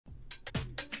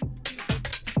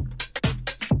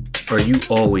Are you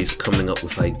always coming up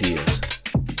with ideas?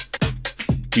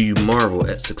 Do you marvel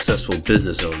at successful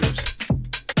business owners?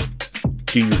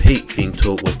 Do you hate being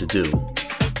told what to do?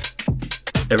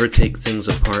 Ever take things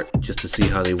apart just to see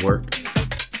how they work?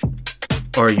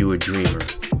 Are you a dreamer?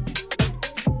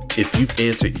 If you've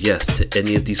answered yes to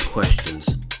any of these questions,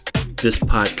 this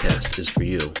podcast is for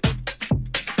you.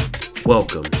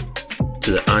 Welcome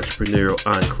to the Entrepreneurial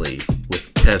Enclave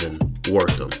with Kevin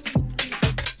Wortham,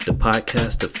 the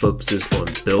podcast that focuses on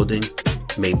building,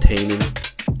 maintaining,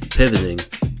 pivoting,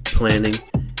 planning,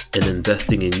 and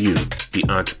investing in you, the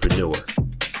entrepreneur.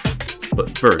 But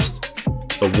first,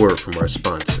 a word from our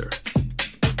sponsor.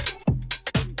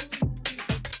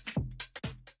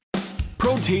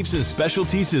 Pro Tapes and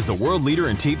Specialties is the world leader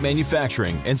in tape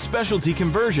manufacturing and specialty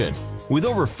conversion with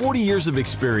over 40 years of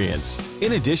experience.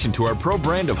 In addition to our pro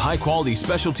brand of high-quality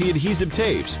specialty adhesive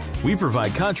tapes, we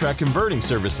provide contract converting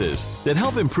services that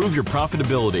help improve your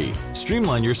profitability,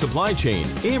 streamline your supply chain,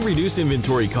 and reduce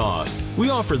inventory cost. We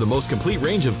offer the most complete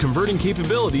range of converting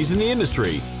capabilities in the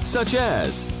industry, such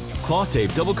as cloth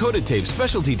tape, double-coated tape,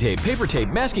 specialty tape, paper tape,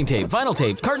 masking tape, vinyl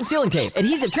tape, carton sealing tape,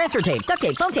 adhesive transfer tape, duct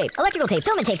tape, foam tape, electrical tape,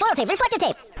 filament tape, foil tape, reflective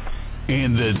tape.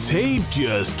 And the tape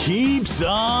just keeps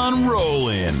on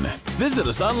rolling. Visit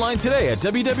us online today at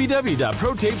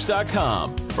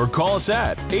www.protapes.com or call us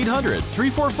at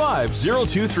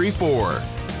 800-345-0234.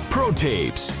 Pro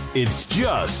Tapes, it's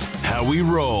just how we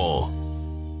roll.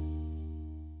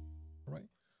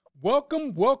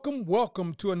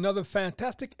 Welcome to another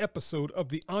fantastic episode of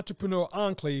the Entrepreneur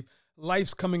Enclave,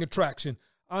 Life's Coming Attraction.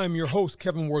 I am your host,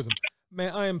 Kevin Wortham.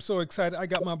 Man, I am so excited. I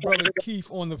got my brother Keith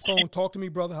on the phone. Talk to me,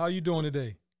 brother. How you doing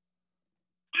today?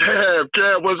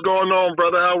 Kev, what's going on,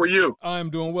 brother? How are you? I am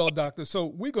doing well, doctor.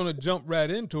 So we're going to jump right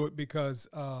into it because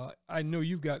I know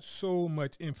you've got so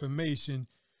much information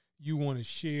you want to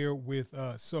share with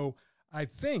us. So I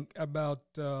think about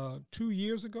 2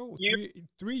 years ago,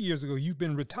 3 years ago, you've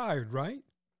been retired, right?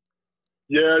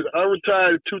 Yeah, I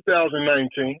retired in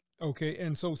 2019. Okay,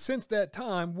 and so since that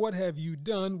time, what have you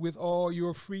done with all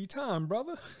your free time,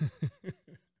 brother?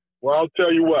 Well, I'll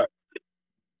tell you what.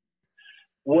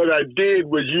 What I did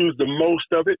was use the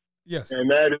most of it. Yes. And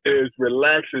that is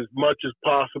relax as much as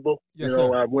possible. Yes,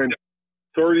 sir. I went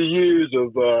 30 years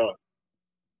of,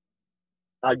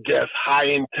 I guess,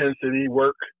 high-intensity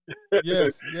work.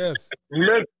 Yes.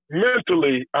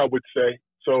 Mentally, I would say.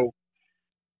 So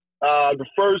the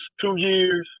first 2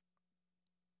 years,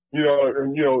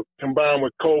 combined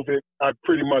with COVID, I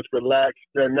pretty much relaxed.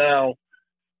 And now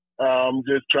I'm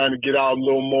just trying to get out a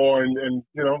little more and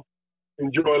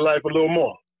enjoy life a little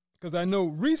more. Because I know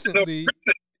recently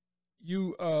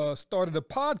you started a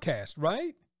podcast,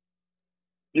 right?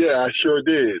 Yeah, I sure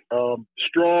did.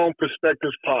 Strong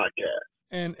Perspectives Podcast.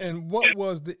 And what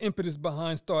was the impetus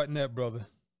behind starting that, brother?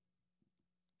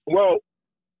 Well,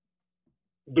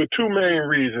 the two main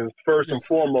reasons. First and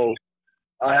foremost,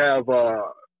 I have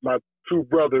my two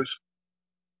brothers.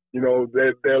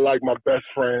 They're like my best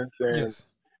friends, and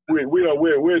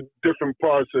we're different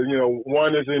parts of.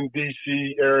 One is in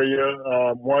D.C. area,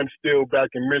 one's still back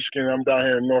in Michigan. I'm down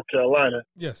here in North Carolina.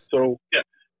 Yes. So it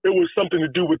was something to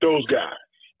do with those guys.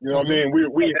 What I mean?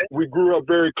 We grew up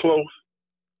very close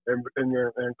and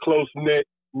close knit.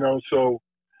 So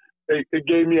it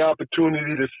gave me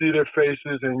opportunity to see their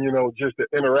faces and just to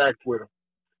interact with them.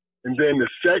 And then the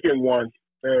second one.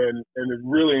 And it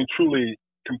really and truly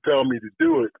compelled me to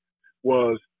do it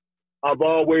was I've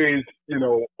always,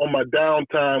 on my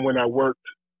downtime when I worked,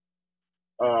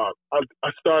 I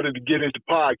started to get into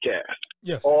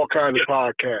podcasts, all kinds of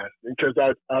podcasts, because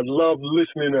I love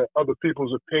listening to other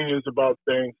people's opinions about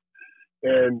things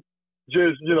and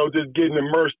just getting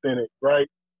immersed in it, right?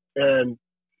 And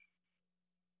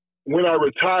when I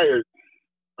retired,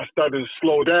 I started to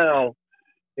slow down,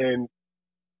 and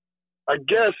I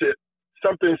guess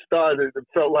something started, it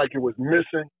felt like it was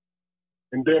missing.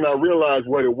 And then I realized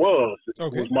what it was. It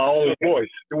was my own voice.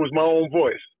 It was my own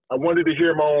voice. I wanted to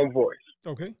hear my own voice.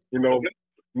 Okay.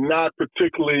 Not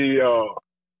particularly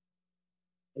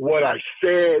what I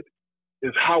said,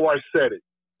 is how I said it.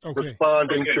 Okay.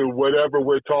 Responding to whatever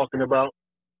we're talking about.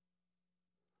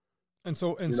 And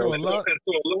so a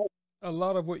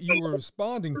lot of what you were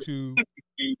responding to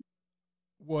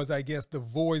was, I guess, the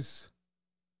voice.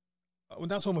 Well,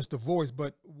 not so much the voice,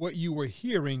 but what you were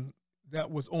hearing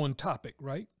that was on topic,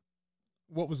 right?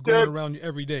 What was going around you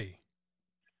every day?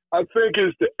 I think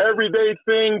it's the everyday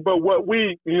thing, but what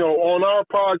we, on our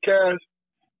podcast,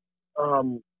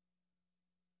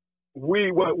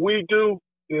 what we do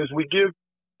is we give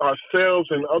ourselves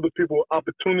and other people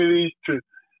opportunities to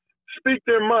speak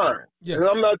their mind. Yes. And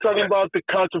I'm not talking about the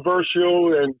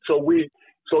controversial, and so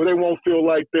so they won't feel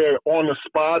like they're on the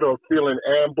spot or feeling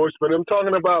ambushed. But I'm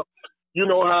talking about, you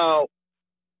know, how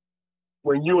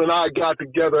when you and I got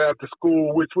together after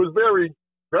school, which was very,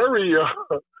 very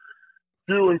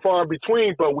few and far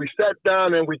between, but we sat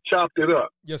down and we chopped it up.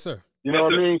 Yes, sir. You know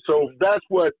what I mean? So that's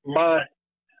what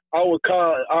our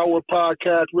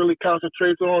podcast really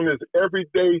concentrates on, is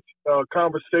everyday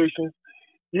conversations,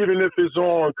 even if it's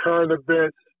on current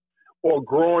events or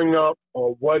growing up,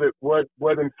 or what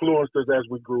influenced us as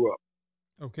we grew up.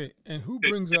 Okay, and who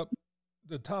brings up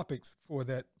the topics for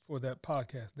that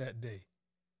podcast that day?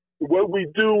 What we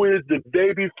do is the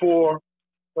day before.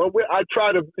 I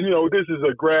try to, you know, this is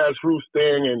a grassroots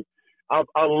thing, and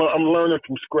I'm learning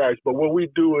from scratch. But what we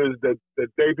do is the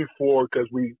day before, because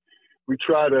we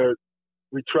try to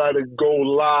go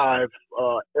live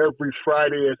every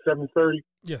Friday at 7:30.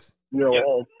 Yes. You know,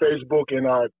 on Facebook and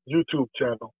our YouTube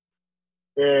channel.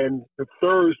 And the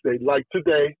Thursday, like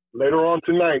today, later on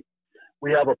tonight,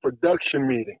 we have a production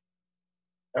meeting.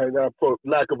 And for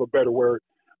lack of a better word,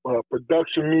 a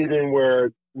production meeting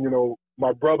where, you know,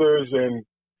 my brothers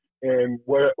and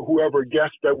whoever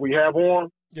guests that we have on,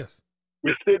 yes,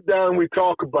 we sit down, we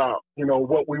talk about, you know,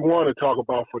 what we want to talk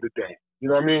about for the day. You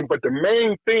know what I mean? But the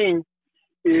main thing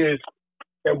is,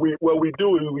 and what we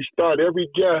do is we start every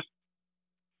guest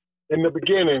in the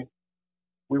beginning,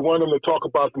 we want them to talk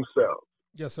about themselves.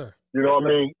 Yes, sir. You know what I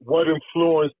mean? What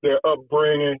influenced their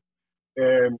upbringing,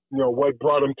 and, you know, what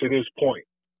brought them to this point.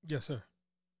 Yes, sir.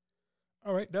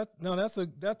 All right. That's a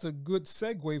good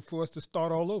segue for us to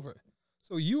start all over.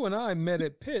 So you and I met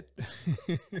at Pitt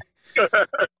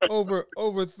over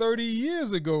 30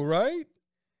 years ago, right?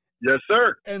 Yes,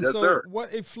 sir. And yes, so sir.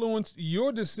 What influenced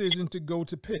your decision to go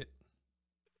to Pitt?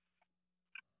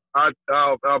 I'll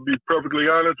be perfectly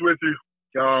honest with you.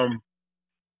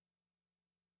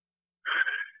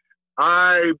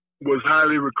 I was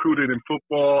highly recruited in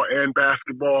football and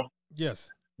basketball. Yes.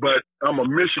 But I'm a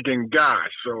Michigan guy,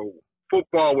 so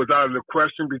football was out of the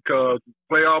question because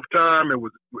playoff time, it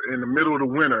was in the middle of the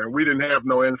winter, and we didn't have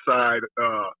no inside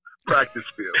practice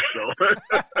field. So,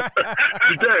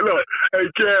 look, hey,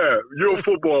 Kev, you're a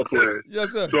football player.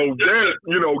 Yes, sir. So,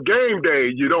 game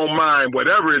day, you don't mind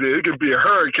whatever it is. It could be a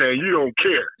hurricane. You don't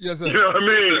care. Yes, sir. You know what I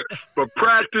mean? But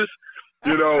practice,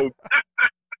 you know,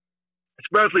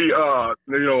 especially,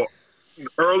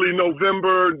 early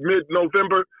November,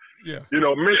 mid-November, yeah. You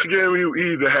know, Michigan,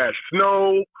 we either had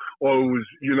snow or it was,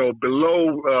 you know,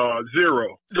 below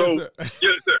zero. So,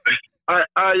 yes, sir.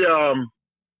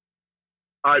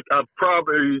 I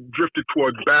probably drifted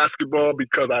towards basketball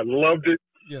because I loved it.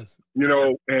 Yes. You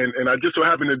know, and I just so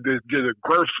happened to get a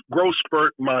growth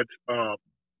spurt my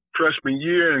freshman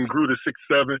year and grew to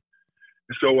 6'7".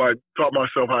 And so I taught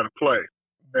myself how to play.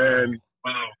 And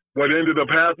what ended up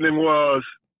happening was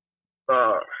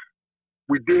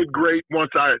we did great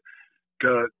once I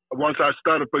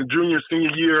started for junior,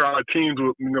 senior year. Our teams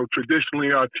were, you know,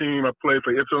 traditionally our team, I played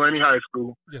for Ypsilanti High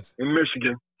School in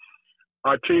Michigan.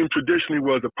 Our team traditionally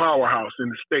was a powerhouse in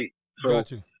the state. So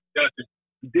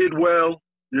did well,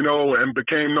 you know, and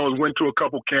became known, went to a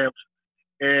couple camps.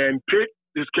 And Pitt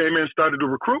just came in and started to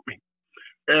recruit me.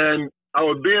 And I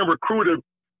was being recruited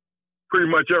pretty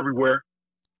much everywhere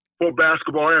for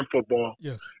basketball and football.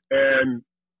 Yes. And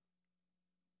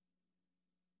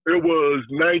it was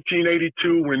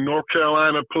 1982 when North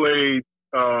Carolina played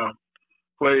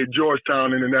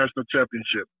Georgetown in the national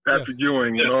championship. Patrick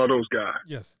Ewing and all those guys.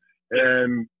 Yes.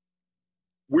 And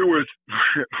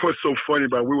what's so funny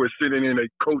about it, we were sitting in a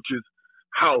coach's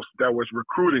house that was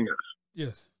recruiting us.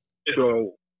 Yes.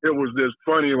 So it was just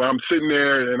funny. I'm sitting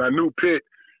there, and I knew Pitt,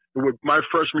 my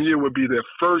freshman year would be their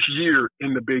first year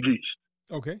in the Big East.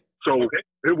 Okay. So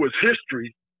it was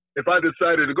history. If I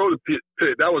decided to go to Pitt,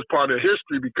 that was part of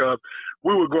history because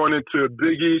we were going into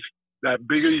Big East, that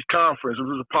Big East conference. It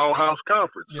was a powerhouse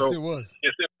conference. Yes, so it was.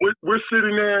 We're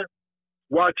sitting there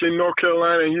watching North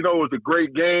Carolina, and, you know, it was a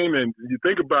great game. And you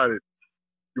think about it,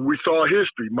 we saw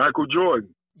history. Michael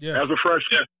Jordan as a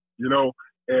freshman, you know,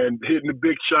 and hitting the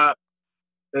big shot.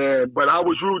 But I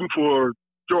was rooting for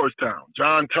Georgetown.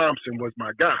 John Thompson was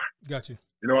my guy. Got you.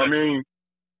 You know what I mean?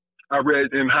 I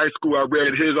read in high school, I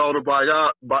read his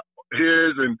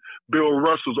his and Bill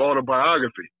Russell's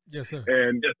autobiography. Yes, sir.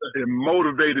 And it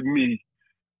motivated me.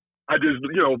 I just,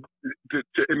 you know,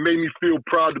 it made me feel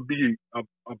proud to be a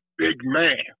big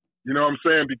man. You know what I'm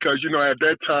saying? Because, you know, at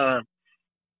that time,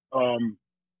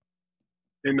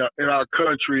 in our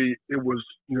country, it was,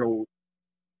 you know,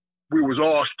 we was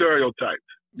all stereotypes.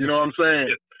 You know what I'm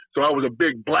saying? So I was a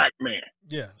big black man.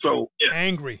 Yeah. So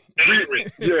angry.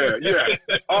 Yeah.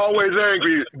 Always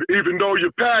angry. Even though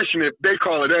you're passionate, they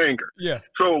call it anger. Yeah.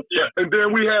 So and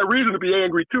then we had reason to be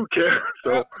angry too, Kev.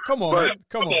 So come on, man.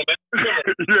 Come on.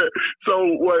 Yeah.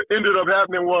 So what ended up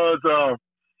happening was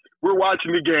we're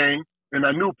watching the game, and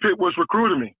I knew Pitt was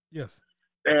recruiting me. Yes.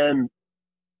 And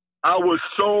I was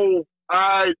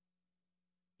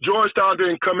Georgetown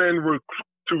didn't come in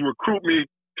to recruit me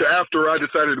to after I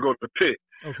decided to go to Pitt.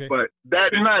 Okay. But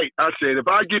that night, I said, if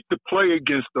I get to play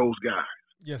against those guys,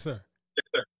 yes, sir,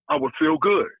 I would feel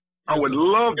good. Yes, I would sir.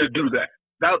 love to do that.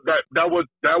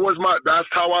 That's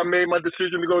how I made my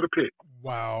decision to go to Pitt.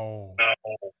 Wow.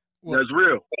 Well, that's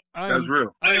real. That's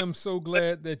real. I am so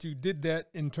glad that you did that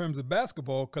in terms of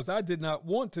basketball, because I did not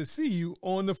want to see you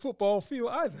on the football field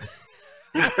either.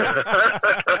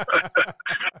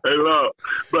 Hey, look,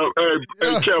 but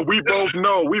hey, Kel, we both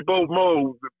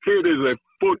know Pitt is a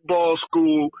football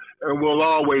school and will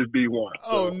always be one.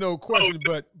 So. Oh, no question.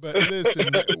 But listen,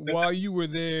 while you were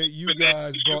there, you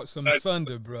guys brought some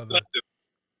thunder, brother.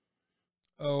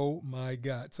 Oh my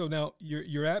God! So now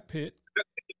you're at Pitt,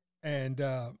 and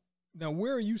now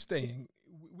where are you staying?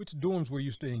 Which dorms were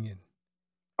you staying in?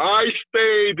 I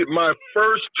stayed my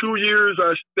first 2 years.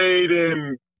 I stayed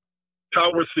in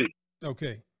Tower C.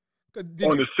 Okay. On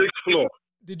the 6th floor.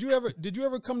 Did you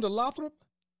ever come to Lothrop?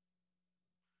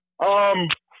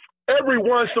 Every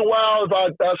once in a while, if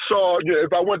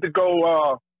I went to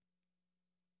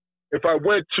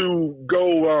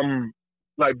go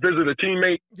like visit a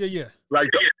teammate. Yeah. Like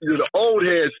the old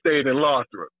heads stayed in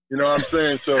Lothrop. You know what I'm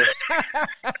saying? So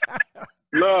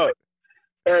look.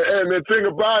 And the thing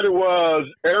about it was,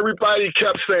 everybody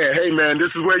kept saying, "Hey, man,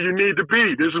 this is where you need to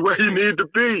be. This is where you need to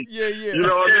be." Yeah. You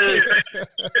know what I mean?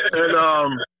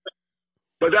 And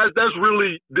but that's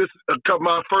really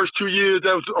my first 2 years.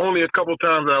 That was only a couple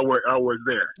times I was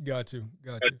there. Got you.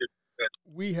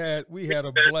 We had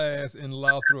a blast in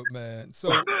Lothrop, man.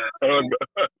 So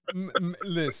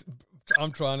listen,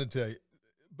 I'm trying to tell you.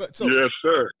 But so yes,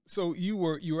 sir. So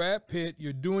you're at Pitt.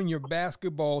 You're doing your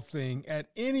basketball thing. At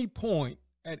any point,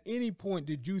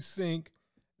 did you think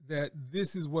that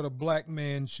this is what a black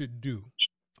man should do?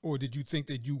 Or did you think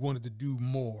that you wanted to do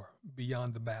more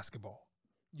beyond the basketball?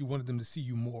 You wanted them to see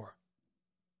you more?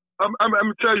 I'm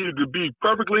going to tell you, to be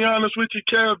perfectly honest with you,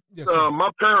 Kev, yes, my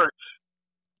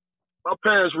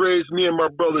parents raised me and my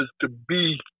brothers to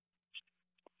be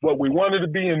what we wanted to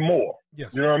be and more.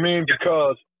 Yes. You know what I mean?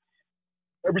 Because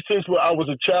ever since I was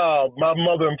a child, my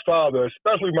mother and father,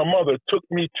 especially my mother, took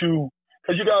me to,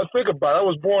 because you got to think about it, I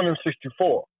was born in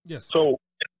 64. Yes. So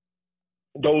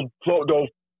those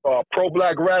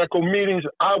pro-black radical meetings,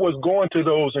 I was going to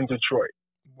those in Detroit.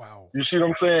 Wow. You see what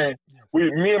I'm saying? Yes.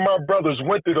 Me and my brothers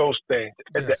went to those things.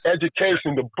 Yes. The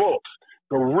education, the books,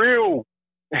 the real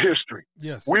history.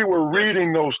 Yes. We were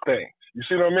reading those things. You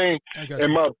see what I mean?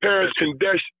 And my parents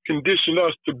conditioned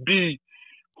us to be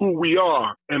who we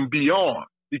are and beyond,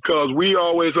 because we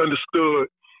always understood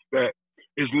that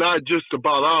it's not just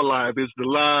about our life, it's the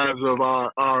lives of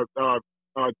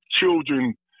our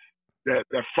children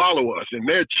that follow us and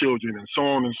their children and so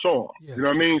on and so on. Yes. You know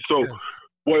what I mean? So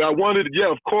what I wanted,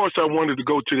 of course I wanted to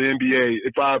go to the NBA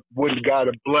if I would have got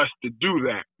blessed to do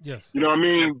that. Yes. You know what I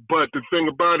mean? But the thing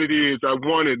about it is I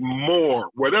wanted more,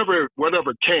 whatever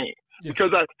came. Yes.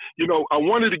 Because I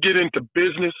wanted to get into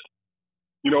business,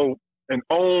 and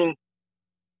own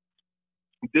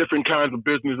different kinds of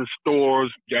businesses,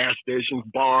 stores, gas stations,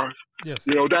 bars. Yes.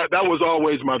 That was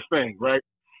always my thing, right?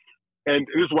 And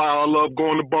this is why I love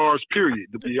going to bars, period,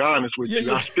 to be honest with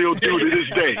you. I still do to this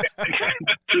day.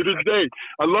 To this day.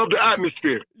 I love the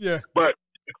atmosphere. Yeah. But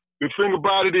the thing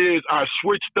about it is I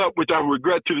switched up, which I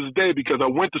regret to this day, because I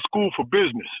went to school for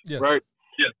business, right?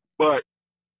 Yes. But,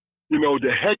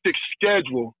 the hectic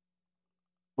schedule,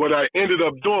 what I ended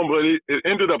up doing, but it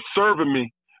ended up serving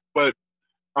me. But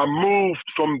I moved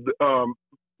from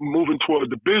moving toward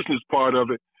the business part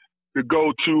of it to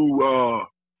go to,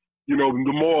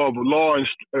 the more of law and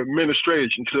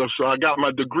administration. So I got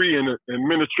my degree in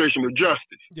administration of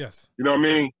justice. Yes. You know what I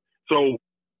mean? So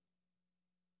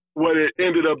what it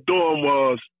ended up doing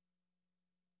was,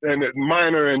 and a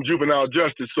minor in juvenile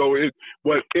justice. So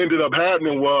what ended up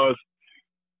happening was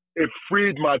it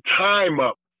freed my time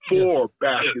up for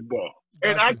basketball.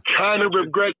 And I kind of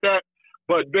regret that,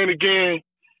 but then again,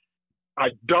 I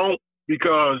don't,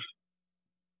 because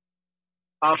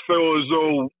I feel as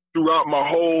though throughout my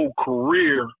whole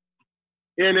career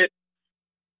in it,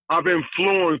 I've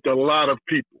influenced a lot of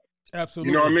people.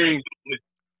 Absolutely. You know what I mean?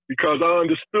 Because I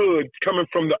understood, coming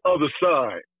from the other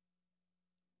side,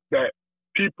 that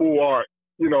people are,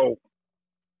 in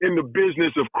the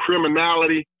business of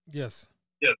criminality, Yes.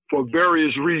 For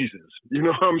various reasons. You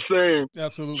know what I'm saying?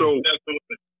 Absolutely. So,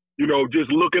 you know, just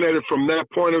looking at it from that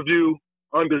point of view,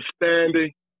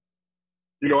 understanding,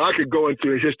 you know, I could go into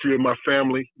the history of my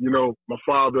family. You know, my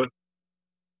father,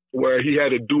 where he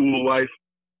had a dual life.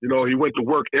 You know, he went to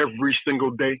work every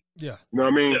single day. Yeah. You know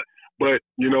what I mean? Yeah. But,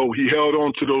 you know, he held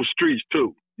on to those streets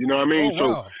too. You know what I mean? Oh,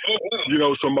 wow. So, you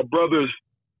know, so my brothers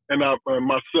and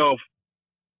myself,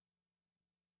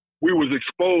 we was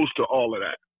exposed to all of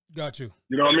that. Got you.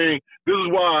 You know what I mean? This is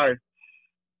why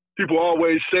people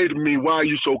always say to me, why are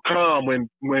you so calm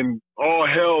when all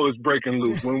hell is breaking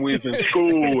loose, when we're in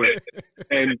school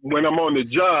and when I'm on the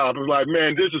job? It's like,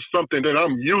 man, this is something that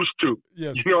I'm used to.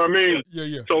 Yes. You know what I mean?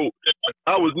 Yeah. So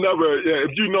I was never,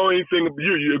 if you know anything,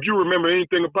 if you remember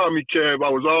anything about me, Kev, I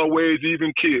was always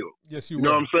even keeled. Yes, you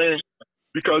know what I'm saying?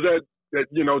 Because that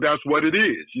you know, that's what it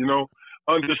is, you know,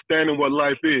 understanding what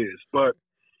life is. But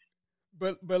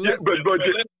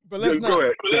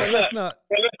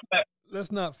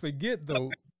let's not forget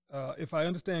though, if I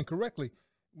understand correctly,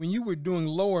 when you were doing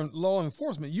law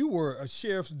enforcement, you were a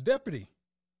sheriff's deputy.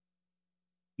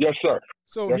 Yes, sir.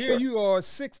 So yes, here sir. you are,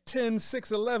 6'10",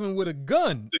 6'11", with a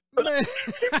gun, man.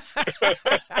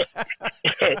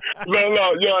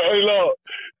 No, hey, look.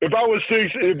 If I was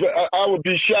I would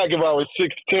be shocked if I was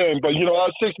 6'10", but you know, I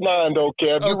was 6'9", though,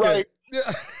 Kev. You're right.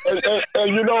 Yeah.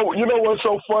 and you know what's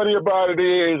so funny about it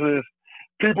is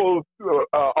people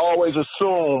always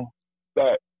assume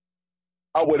that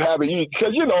I would have it easy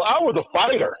because you know I was a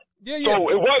fighter. Yeah. So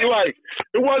it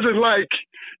wasn't like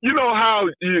you know how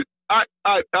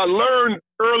I learned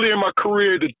early in my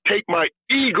career to take my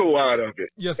ego out of it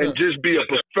and just be a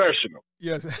professional.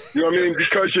 Yes. You know what I mean?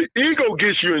 Because your ego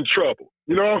gets you in trouble.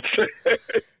 You know what I'm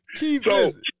saying? Keith,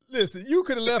 listen, you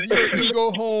could have left your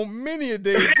ego home many a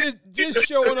day just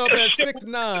showing up at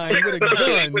 6'9" with a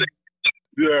gun.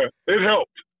 Yeah, it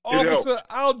helped. Officer,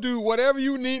 I'll do whatever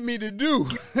you need me to do.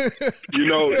 You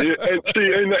know, and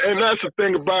that's the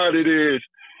thing about it is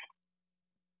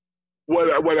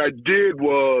what I did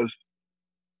was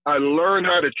I learned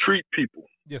how to treat people.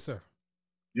 Yes, sir.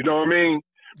 You know what I mean?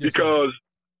 Yes, because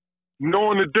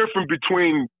knowing the difference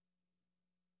between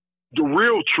the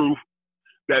real truth,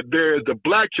 that there's the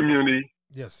black community,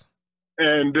 yes,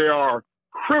 and there are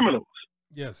criminals.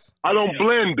 Yes. I don't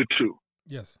blend the two.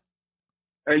 Yes.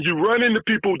 And you run into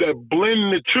people that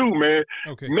blend the two, man.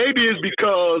 Okay. Maybe it's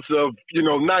because of, you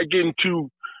know, not getting too,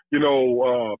 you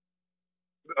know,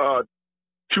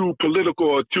 too political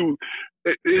or too,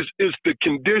 it's the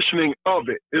conditioning of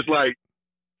it. It's like,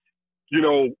 you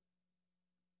know,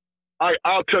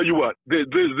 I'll tell you what, this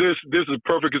is a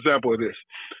perfect example of this.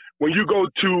 When you go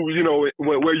to, you know,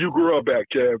 where you grew up at,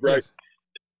 Kev, right? Yes.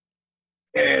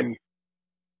 And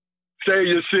say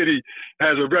your city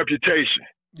has a reputation.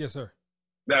 Yes, sir.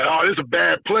 That, oh, this is a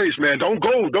bad place, man. Don't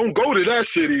go to that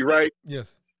city, right?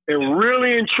 Yes. And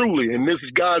really and truly, and this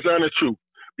is God's honest truth,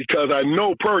 because I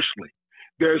know personally,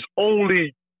 there's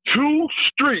only 2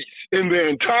 streets in the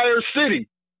entire city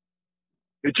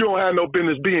that you don't have no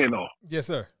business being on. Yes,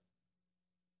 sir.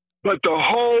 But the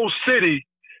whole city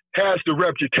has the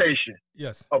reputation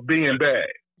of being bad.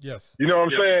 Yes. You know what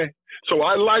I'm saying? So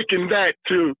I liken that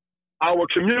to our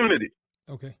community.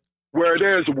 Okay. Where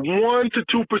there's 1% to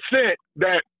 2%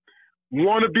 that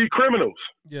want to be criminals.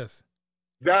 Yes.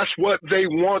 That's what they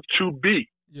want to be.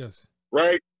 Yes.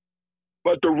 Right?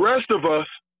 But the rest of us,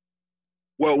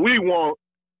 what we want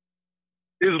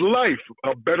is life,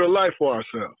 a better life for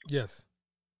ourselves. Yes.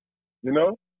 You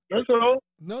know? That's all.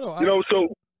 No. You know, so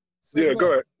yeah,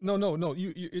 go ahead. No.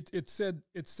 It's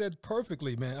said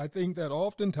perfectly, man. I think that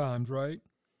oftentimes, right,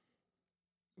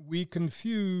 we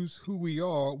confuse who we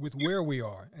are with where we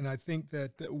are, and I think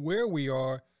that where we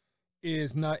are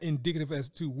is not indicative as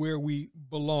to where we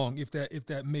belong, if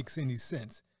that makes any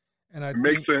sense. And I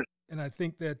makes sense. And I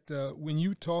think that when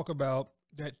you talk about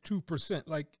that 2%,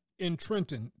 like in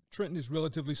Trenton is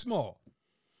relatively small,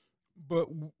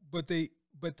 but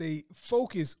they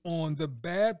focus on the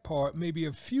bad part, maybe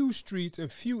a few streets, a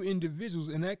few individuals,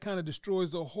 and that kind of destroys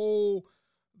the whole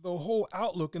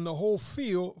outlook and the whole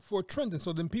feel for Trenton.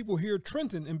 So then people hear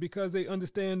Trenton, and because they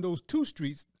understand those 2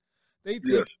 streets, they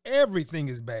think everything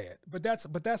is bad. But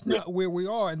that's not where we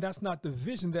are, and that's not the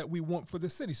vision that we want for the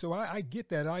city. So I get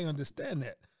that, I understand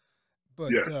that.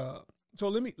 But so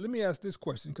let me ask this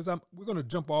question, because we're going to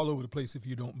jump all over the place if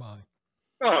you don't mind.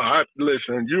 Oh,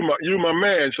 listen, you my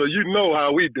man, so you know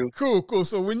how we do. Cool.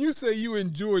 So when you say you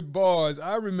enjoyed bars,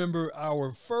 I remember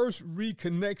our first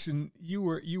reconnection. You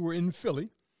were in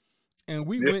Philly, and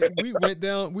we went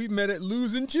down. We met at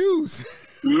Lou's and Choose.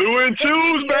 Lou and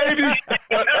Choose, baby.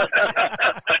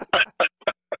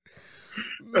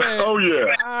 Man, Oh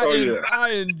yeah.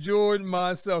 I enjoyed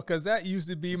myself because that used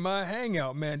to be my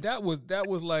hangout, man. That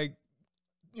was like,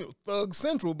 Thug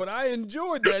Central, but I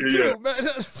enjoyed that too, man.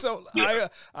 So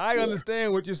I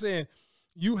understand what you're saying.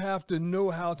 You have to know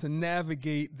how to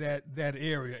navigate that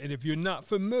area, and if you're not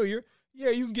familiar,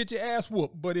 you can get your ass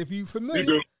whooped. But if you're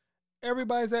familiar,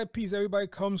 everybody's at peace. Everybody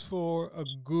comes for a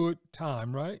good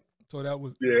time, right? So that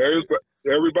was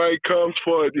everybody comes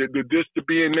for just to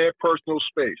be in their personal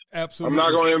space. Absolutely. I'm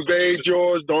not going to invade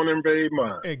yours. Don't invade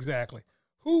mine. Exactly.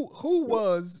 Who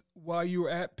was, while you were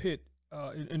at Pitt,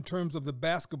 in terms of the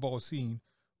basketball scene,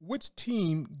 which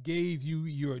team gave you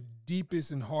your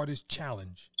deepest and hardest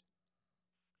challenge?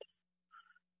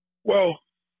 Well,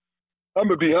 I'm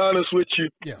going to be honest with you.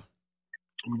 Yeah.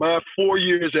 My 4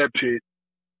 years at Pitt,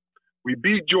 we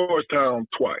beat Georgetown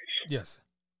twice. Yes.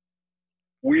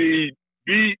 We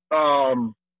beat, I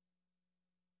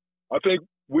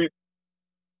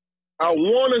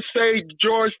want to say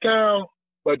Georgetown,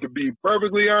 but to be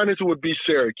perfectly honest, it would be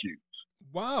Syracuse.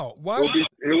 Wow. Why?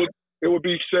 It would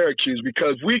be Syracuse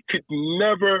because we could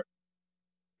never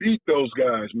beat those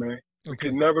guys, man. We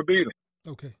could never beat them.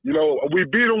 Okay. We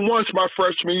beat them once my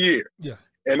freshman year. Yeah.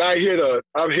 And I hit a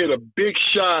big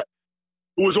shot.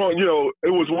 It was one of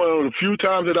the few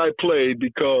times that I played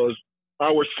because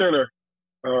our center,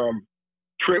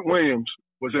 Trent Williams,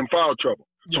 was in foul trouble.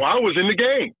 Yes. So I was in the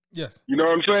game. Yes. You know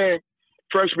what I'm saying?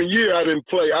 Freshman year, I didn't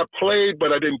play. I played,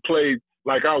 but I didn't play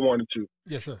like I wanted to.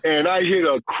 Yes, sir. And I hit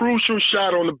a crucial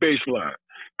shot on the baseline.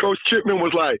 Coach Chipman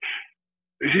was like,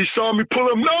 he saw me pull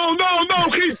him. No.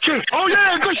 Oh,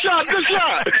 yeah, good shot.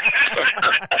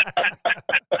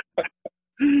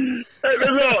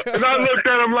 And I looked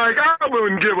at him like, I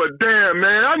wouldn't give a damn,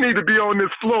 man. I need to be on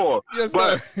this floor. Yes,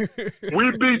 but sir.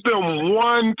 we beat them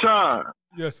one time.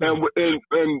 Yes, sir.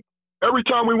 And every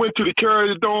time we went to the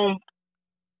Carrier Dome,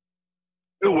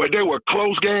 they were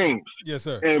close games. Yes,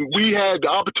 sir. And we had the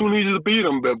opportunity to beat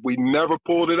them, but we never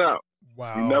pulled it out.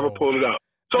 Wow. We never pulled it out.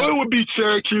 So it would be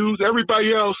Syracuse.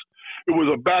 Everybody else, it was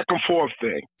a back and forth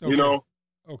thing,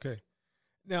 Okay.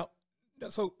 Now,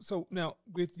 so now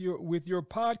with your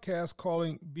podcast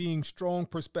being Strong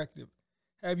Perspective,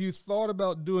 have you thought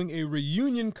about doing a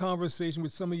reunion conversation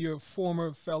with some of your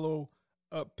former fellow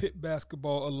Pitt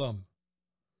basketball alum?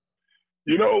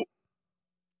 I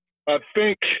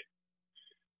think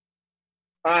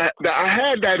I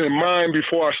had that in mind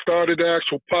before I started the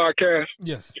actual podcast.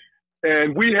 Yes.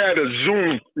 And we had a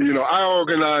Zoom, I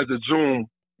organized a Zoom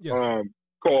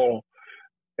call,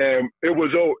 and it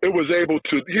was able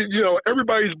to,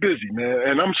 everybody's busy, man,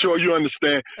 and I'm sure you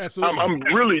understand. Absolutely. I'm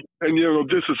really, and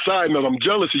just a side note, I'm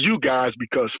jealous of you guys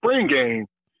because spring game,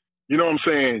 you know what I'm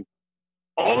saying,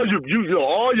 all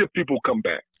your people come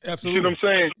back. Absolutely. You see what I'm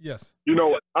saying? Yes.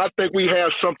 I think we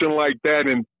have something like that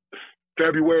in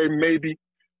February, maybe.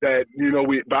 That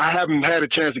but I haven't had a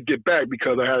chance to get back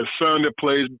because I had a son that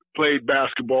played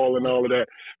basketball and all of that.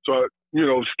 So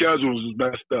schedules is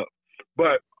messed up.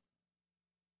 But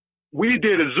we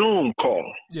did a Zoom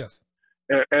call. Yes.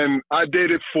 And I did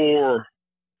it it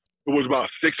was about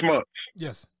 6 months.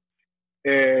 Yes.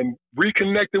 And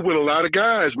reconnected with a lot of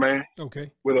guys, man.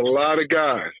 Okay. With a lot of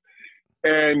guys,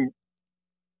 and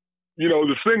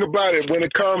the thing about it when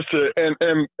it comes to and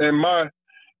my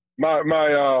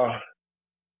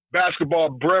basketball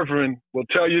brethren will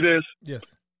tell you this.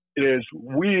 Yes. Is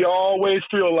we always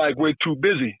feel like we're too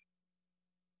busy.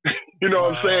 You know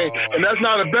what I'm saying? And that's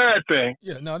not a bad thing.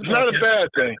 Yeah, no, it's not a bad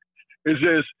thing. It's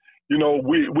just,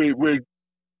 we're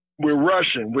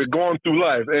rushing. We're going through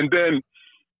life. And then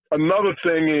another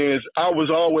thing is I was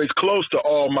always close to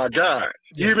all my guys.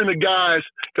 Yes. Even the guys,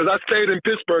 because I stayed in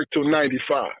Pittsburgh till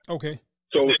 95. Okay.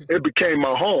 So it became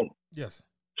my home. Yes.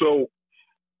 So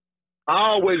I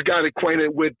always got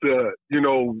acquainted with the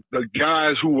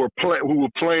guys who were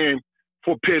playing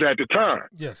for Pitt at the time.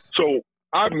 Yes. So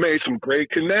I've made some great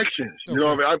connections. Okay. You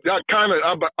know what I mean?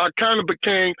 I kind of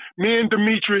became, me and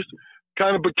Demetrius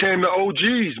kind of became the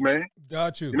OGs, man.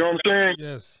 Got you. You know what I'm saying?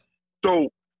 Yes.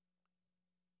 So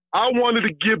I wanted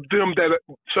to give them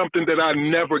something that I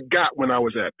never got when I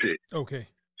was at Pitt. Okay.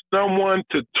 Someone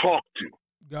to talk to.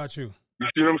 Got you. You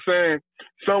see what I'm saying?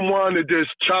 Someone to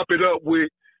just chop it up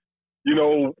with,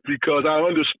 because I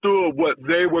understood what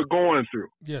they were going through.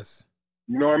 Yes.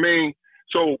 You know what I mean?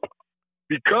 So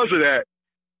because of that,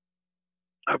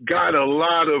 I've got a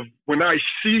lot of, when I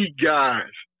see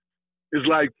guys, it's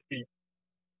like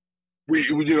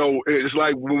it's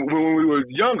like when we were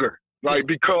younger, like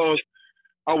because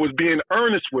I was being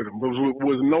earnest with them. There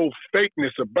was no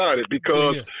fakeness about it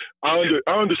because I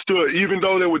understood, even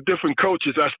though there were different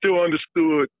coaches, I still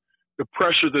understood the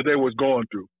pressure that they was going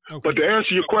through. Okay. But to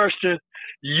answer your question,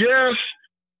 yes,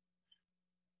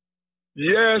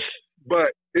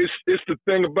 but it's the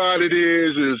thing about it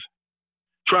is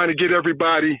trying to get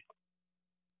everybody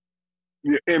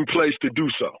in place to do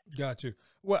so. Got you.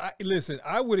 Well, listen,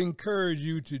 I would encourage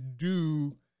you to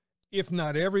do, if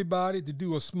not everybody, to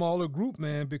do a smaller group,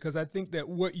 man, because I think that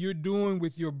what you're doing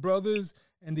with your brothers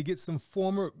and to get some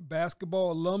former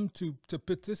basketball alum to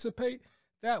participate,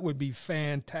 that would be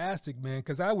fantastic, man,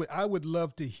 because I would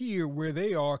love to hear where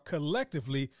they are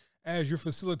collectively as you're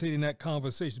facilitating that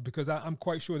conversation, because I'm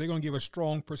quite sure they're going to give a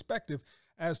strong perspective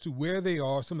as to where they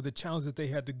are, some of the challenges that they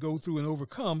had to go through and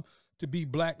overcome to be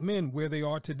black men where they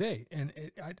are today. And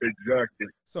exactly.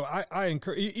 So I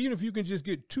encourage, even if you can just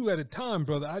get 2 at a time,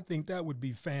 brother, I think that would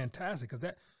be fantastic, because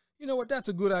that, you know what, that's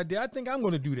a good idea. I think I'm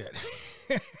going to do that.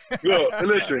 Look,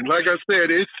 listen, like I said,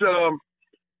 it's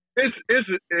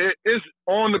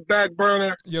on the back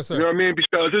burner. Yes, sir. You know what I mean?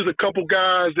 Because there's a couple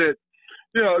guys that,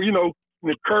 you know,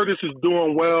 Curtis is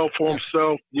doing well for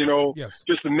himself. You know,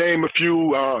 just to name a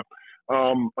few.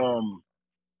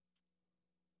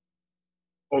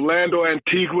 Orlando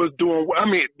Antigua's doing well. I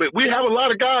mean, but we have a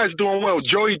lot of guys doing well.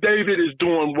 Joey David is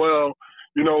doing well.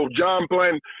 You know, John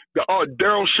Blanton,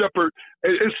 Daryl Shepard.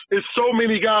 It's so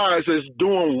many guys that's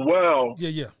doing well.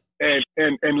 Yeah. And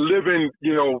living,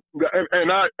 you know,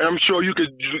 and I'm sure you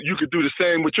could do the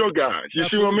same with your guys. You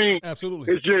see what I mean?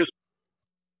 Absolutely. It's just,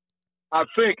 I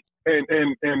think, and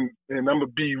I'm gonna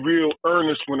be real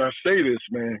earnest when I say this,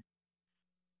 man.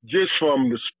 Just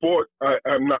from the sport,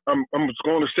 I'm just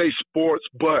going to say sports,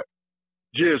 but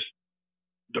just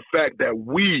the fact that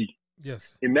we,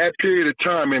 in that period of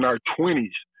time in our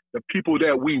 20s, the people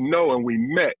that we know and we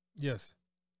met,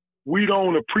 we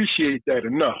don't appreciate that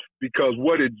enough, because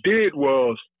what it did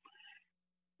was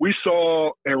we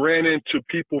saw and ran into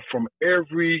people from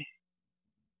every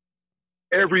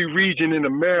region in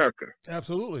America.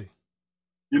 Absolutely.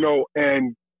 You know,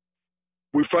 and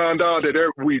we found out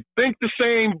that we think the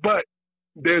same, but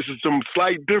there's some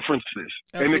slight differences.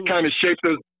 Absolutely. And it kind of shaped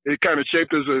us. It kind of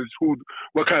shaped us as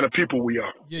what kind of people we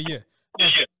are. Yeah.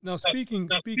 Now speaking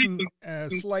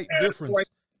as slight difference,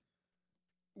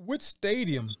 which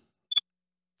stadium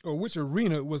or which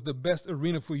arena was the best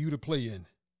arena for you to play in?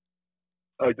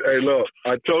 Hey, look,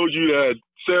 I told you that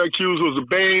Syracuse was the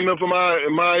bane of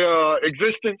my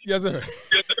existence. Yes, sir.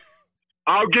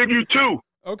 I'll give you 2.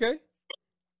 Okay.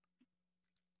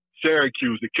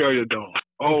 Syracuse, the Carrier Dome.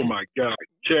 Oh, my God.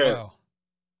 Chad,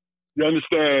 you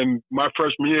understand, my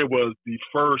freshman year was the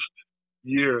first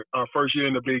year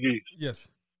in the Big East. Yes.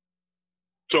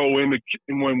 So when we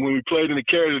played in the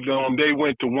Carrier Dome, they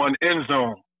went to one end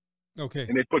zone. Okay.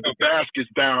 And they put the baskets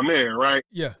down there, right?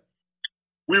 Yeah.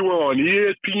 We were on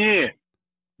ESPN.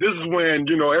 This is when,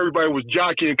 you know, everybody was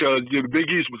jockeying because the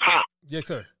Big East was hot. Yes,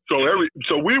 sir. So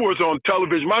we was on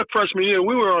television. My freshman year,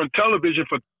 we were on television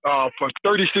for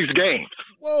 36 games.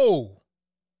 Whoa.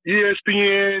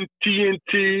 ESPN,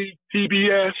 TNT,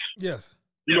 TBS. Yes.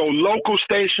 You know, local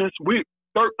stations.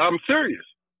 I'm serious.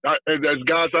 That's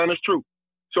God's honest truth.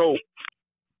 So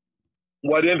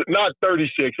not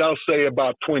 36, I'll say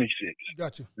about 26.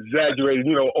 Gotcha. Exaggerated,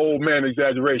 you know, old man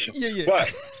exaggeration. Yeah.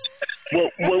 But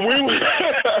when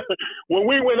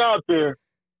we went out there,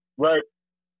 right,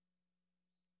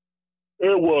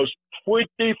 it was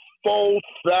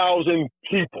 24,000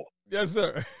 people. Yes,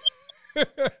 sir. Yeah.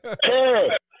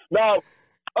 Now,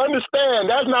 understand,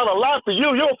 that's not a lot for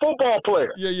you. You're a football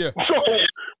player. Yeah. So,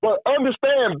 but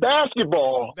understand,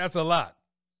 basketball. That's a lot.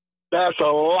 That's a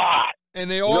lot. And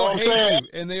they all hate you.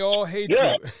 And they all hate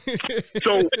you.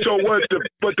 So what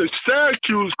the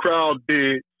Syracuse crowd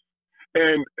did,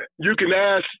 and you can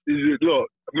ask,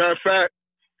 look, matter of fact,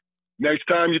 next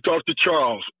time you talk to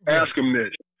Charles, ask him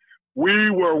this. We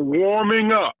were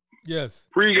warming up. Yes.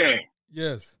 Pregame.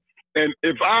 Yes. And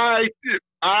if I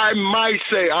might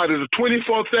say out of the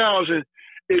 24,000, at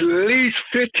least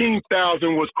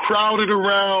 15,000 was crowded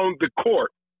around the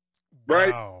court,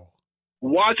 right? Wow.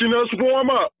 Watching us warm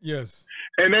up. Yes.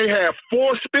 And they had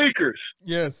 4 speakers.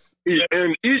 Yes.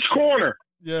 In each corner.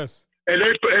 Yes. And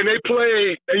they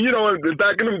played, and you know,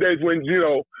 back in them days when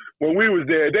we was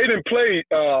there, they didn't play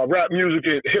rap music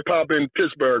and hip hop in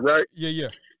Pittsburgh, right?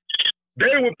 Yeah.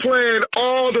 They were playing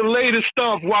all the latest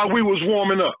stuff while we was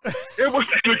warming up. It was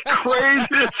the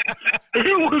craziest. It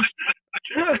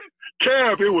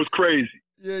was crazy.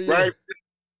 Yeah. Right?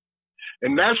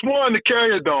 And that's one, the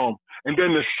Carrier Dome. And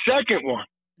then the second one.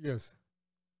 Yes.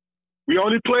 We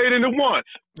only played in it once,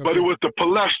 but it was the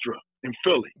Palestra in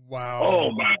Philly. Wow.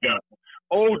 Oh, my God.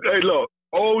 Hey, look,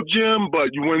 old gym,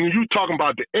 but when you talking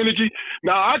about the energy,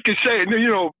 now I can say, you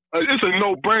know, it's a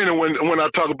no-brainer when I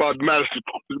talk about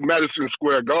Madison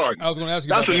Square Garden. I was going to ask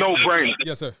you That's about a that. no-brainer.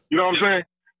 Yes, sir. You know what I'm saying?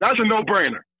 That's a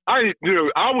no-brainer. I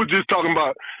was just talking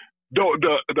about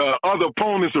the other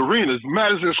opponents' arenas.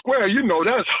 Madison Square, you know,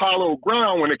 that's hollow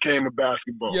ground when it came to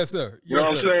basketball. Yes, sir. You know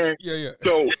what I'm saying? Yeah, yeah.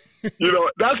 So, you know,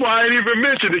 that's why I didn't even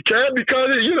mention it, Kev, because,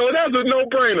 you know, that's a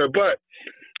no-brainer.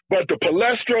 But the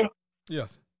Palestra,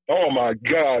 yes. Oh, my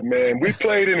God, man. We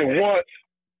played in it once,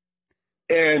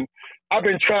 and I've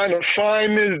been trying to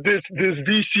find this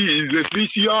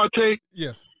VCR tape.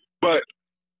 Yes. But,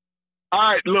 all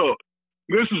right, look.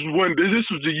 This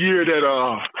was the year that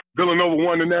Villanova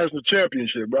won the national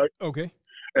championship, right? Okay.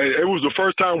 And it was the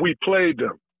first time we played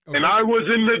them. Okay. And I was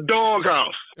in the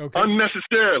doghouse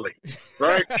unnecessarily,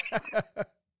 right?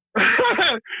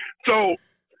 So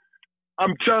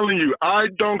I'm telling you, I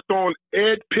dunked on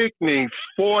Ed Pickney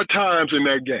 4 times in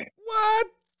that game. What?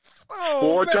 Oh,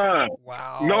 4 man. times.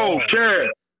 Wow. No,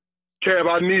 Kev,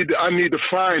 I need to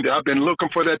find it. I've been looking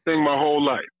for that thing my whole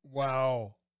life.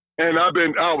 Wow. And I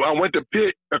went to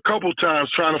Pitt a couple times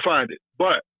trying to find it,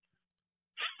 but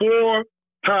 4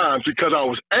 times because I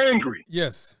was angry.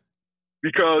 Yes.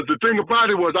 Because the thing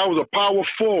about it was I was a power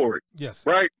forward. Yes.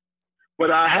 Right? But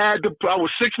I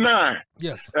was 6'9".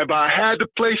 Yes. And I had to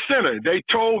play center. They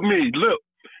told me, look,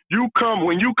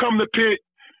 when you come to Pitt,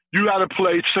 you got to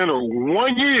play center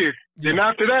 1 year. Yes. And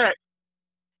after that,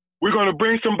 we're going to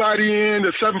bring somebody in,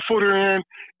 the 7-footer in,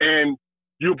 and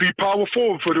you'll be power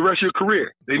forward for the rest of your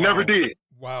career. They never did.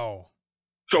 Wow.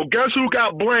 So guess who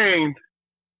got blamed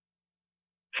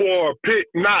for Pitt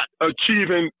not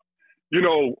achieving,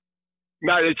 the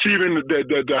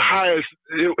highest?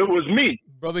 It was me.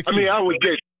 Brother Keith. I mean, I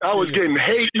was getting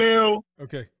hate mail.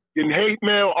 Okay. Getting hate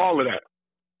mail, all of that.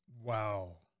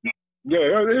 Wow. Yeah,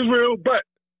 it's real. But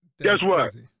guess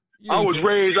what? I was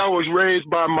raised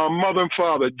by my mother and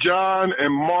father, John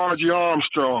and Margie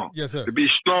Armstrong. Yes, sir. To be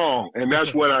strong, and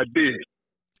that's what I did.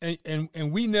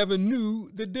 And we never knew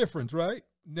the difference, right?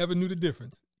 Never knew the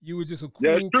difference. You were just a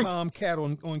cool, calm cat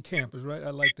on campus, right? I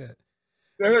like that.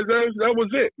 That was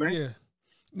it, man. Yeah.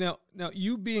 Now,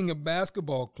 you being a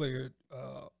basketball player,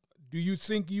 do you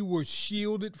think you were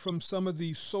shielded from some of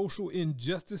the social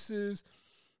injustices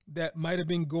that might have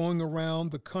been going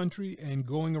around the country and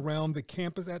going around the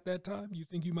campus at that time? You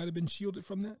think you might have been shielded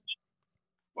from that?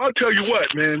 Well, I'll tell you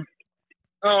what, man.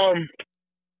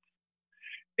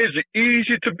 Is it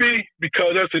easy to be?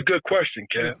 Because that's a good question,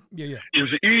 Kev. Yeah. Is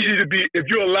it easy to be if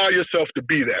you allow yourself to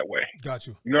be that way? Got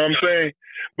you. You know what I'm saying?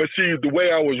 But see, the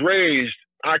way I was raised,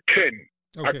 I couldn't.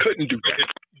 Okay. I couldn't do that.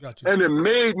 Got you. And it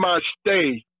made my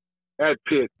stay at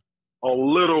Pitt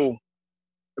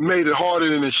it made it harder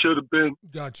than it should have been.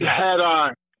 Gotcha.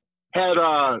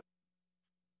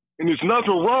 And there's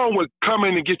nothing wrong with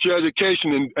coming and get your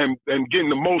education and getting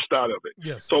the most out of it.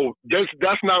 Yes. So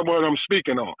that's not what I'm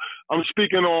speaking on. I'm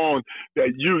speaking on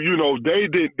that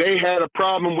they had a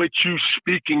problem with you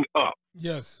speaking up.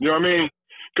 Yes. You know what I mean?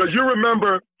 Because you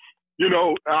remember,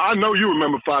 I know you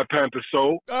remember Five Panther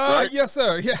Soul, right? Yes,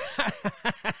 sir. Yeah.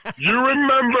 You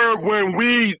remember when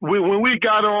we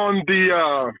got on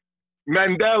the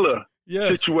Mandela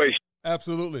situation.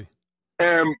 Absolutely.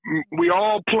 And we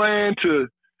all planned to,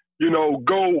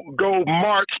 go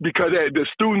march because the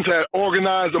students had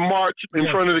organized a march in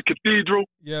front of the cathedral,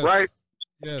 right?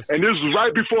 Yes. And this was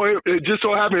right before, it just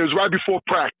so happened, it was right before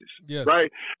practice,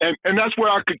 right? And that's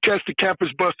where I could catch the campus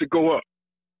bus to go up.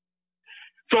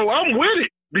 So I'm with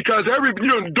it because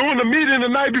during the meeting the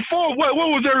night before, what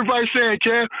was everybody saying,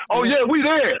 Ken? Oh, yeah, we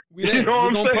there. You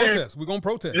know what I'm saying? We're going to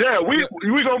protest. Yeah, we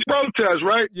going to protest,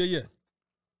 right? Yeah.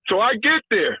 So I get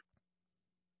there.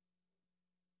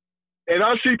 And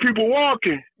I see people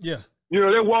walking. Yeah.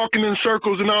 They're walking in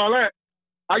circles and all that.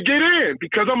 I get in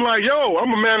because I'm like, yo,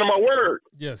 I'm a man of my word.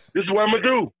 Yes. This is what I'm going to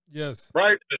do. Yes.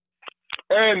 Right?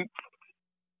 And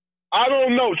I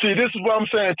don't know. See, this is what I'm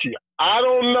saying to you. I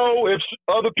don't know if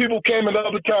other people came at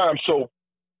other times. So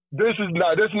this is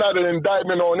not an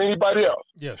indictment on anybody else.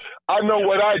 Yes. I know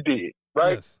what I did,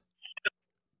 right? Yes.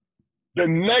 The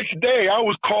next day I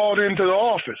was called into the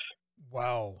office.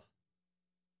 Wow.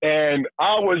 And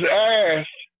I was asked,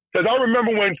 because I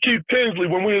remember when Keith Tinsley,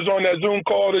 when we was on that Zoom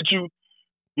call that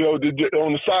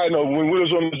on the side note, when we was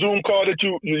on the Zoom call that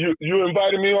you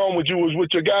invited me on, when you was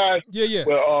with your guys. Yeah.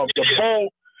 The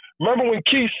bowl. Remember when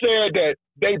Keith said that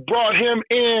they brought him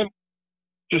in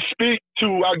to speak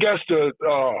to, I guess, the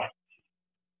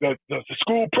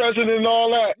school president and all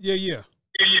that? Yeah.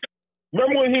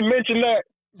 Remember when he mentioned that?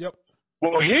 Yep.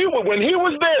 Well, when he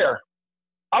was there,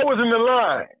 I was in the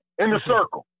line, in the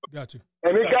circle. Got you.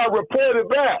 And it got reported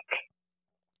back,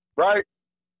 right?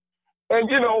 And,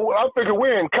 I figured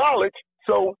we're in college,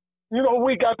 So, you know,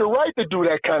 we got the right to do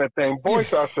that kind of thing,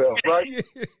 voice ourselves, right?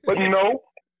 But no,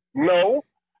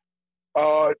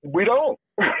 we don't.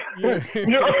 You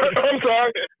know, I'm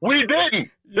sorry, we didn't.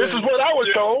 This is what I was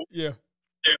told. Yeah.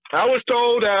 I was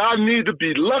told that I need to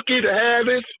be lucky to have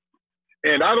this,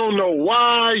 and I don't know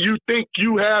why you think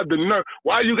you have the nerve,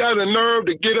 why you got the nerve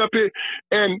to get up here.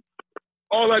 And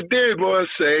all I did was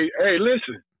say, hey,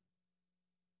 listen,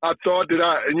 I thought that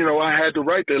I had the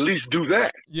right to at least do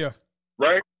that. Yeah.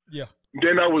 Right? Yeah.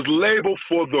 Then I was labeled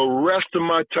for the rest of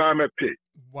my time at Pitt.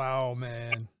 Wow,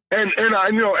 man. And I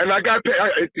got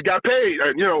paid.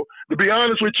 To be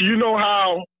honest with you, you know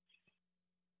how,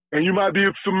 and you might be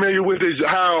familiar with this,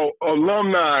 how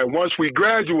alumni, once we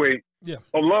graduate,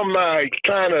 alumni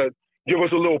kind of give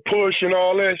us a little push and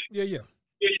all this. Yeah.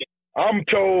 I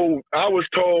was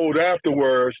told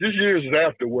afterwards, this year's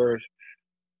afterwards,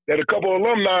 that a couple of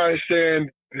alumni saying,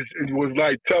 it was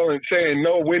like saying,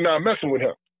 no, we're not messing with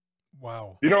him.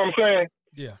 Wow. You know what I'm saying?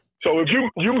 Yeah. So if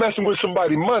you messing with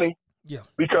somebody's money,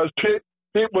 because Pitt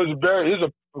is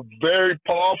a very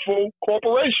powerful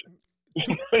corporation.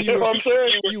 You know what I'm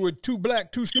saying? You were too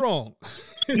black, too strong.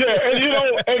 Yeah,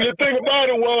 and the thing about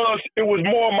it was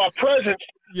more my presence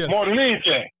more than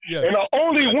anything. Yes. And I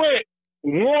only went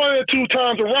 1 or 2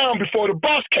 times around before the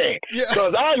bus came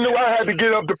because I knew I had to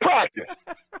get up to practice.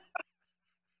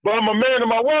 But I'm a man of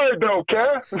my word, though,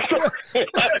 Kev.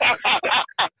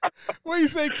 What do you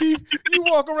say, Keith? You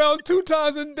walk around 2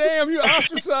 times and damn, you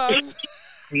ostracized.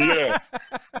 Yeah.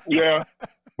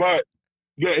 But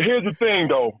here's the thing,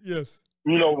 though. Yes.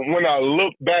 You know, when I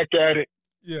look back at it.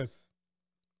 Yes.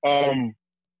 Growth,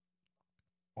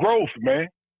 man.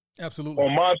 Absolutely.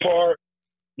 On my part,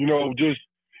 just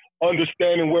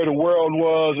understanding where the world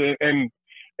was and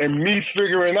me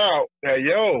figuring out that,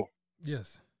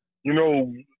 yes,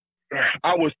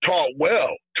 I was taught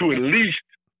well to at least,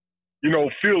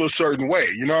 feel a certain way.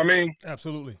 You know what I mean?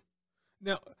 Absolutely.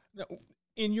 Now,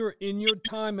 in your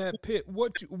time at Pitt,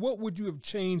 what would you have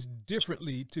changed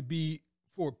differently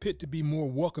for Pitt to be more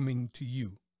welcoming to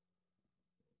you?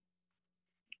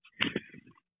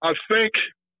 I think,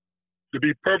 to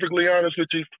be perfectly honest with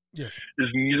you, yes,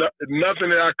 there's nothing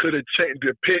that I could have changed.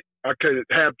 I could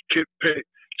have Pitt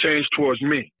change towards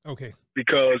me. Okay.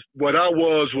 Because what I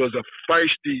was a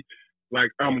feisty,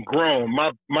 like I'm grown.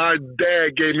 My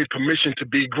dad gave me permission to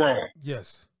be grown.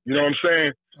 Yes. You know what I'm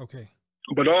saying? Okay.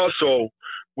 But also,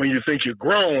 when you think you're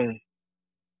grown,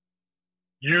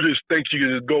 you just think you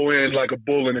can just go in like a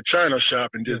bull in a china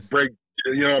shop and just break,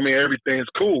 everything's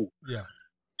cool. Yeah.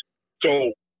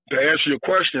 So to answer your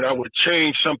question, I would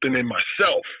change something in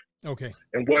myself. Okay.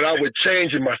 And what I would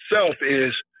change in myself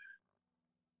is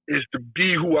to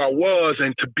be who I was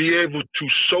and to be able to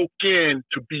soak in,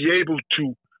 to be able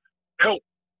to help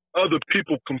other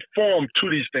people conform to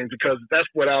these things, because that's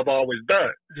what I've always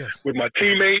done with my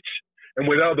teammates and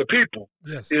with other people.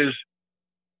 Yes. Is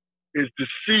to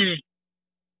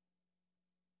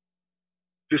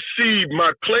see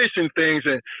my place in things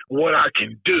and what I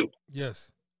can do.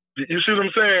 Yes. You see what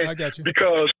I'm saying? I got you.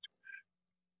 Because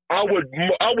I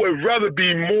would rather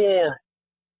be more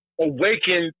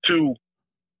awakened to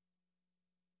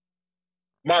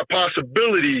my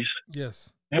possibilities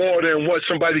more than what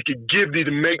somebody could give me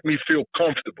to make me feel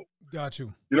comfortable. Got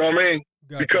you. You know what I mean?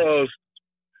 Because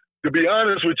to be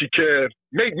honest with you, Kev,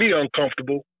 make me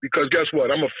uncomfortable, because guess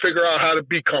what? I'm gonna figure out how to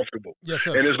be comfortable. Yes,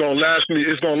 sir. And it's gonna last me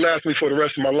for the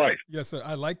rest of my life. Yes, sir.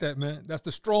 I like that, man. That's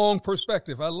the strong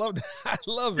perspective. I love that. I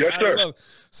love it. Yes, sir. I love it.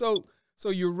 So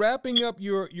you're wrapping up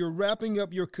your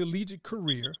collegiate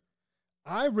career.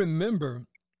 I remember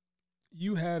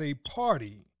you had a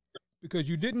party because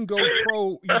you didn't go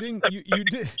pro.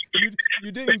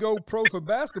 You didn't go pro for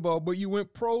basketball, but you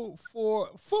went pro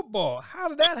for football. How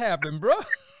did that happen, bro?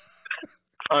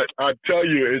 I tell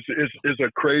you, it's a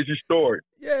crazy story.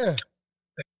 Yeah.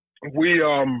 We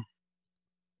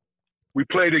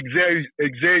played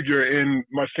Xavier in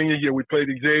my senior year. We played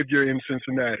Xavier in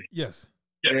Cincinnati. Yes.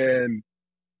 And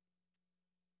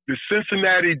the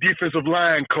Cincinnati defensive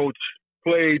line coach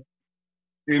played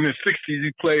in the 60s.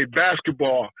 He played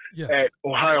basketball at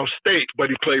Ohio State, but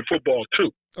he played football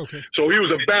too. Okay. So he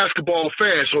was a basketball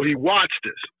fan. So he watched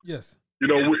us. Yes.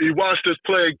 He watched us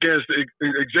play against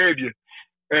Xavier.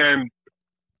 And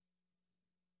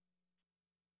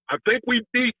I think we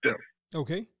beat them.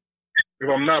 Okay. If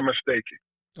I'm not mistaken.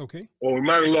 Okay. Or we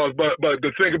might have lost. But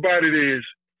the thing about it is,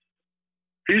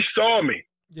 he saw me.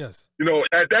 Yes.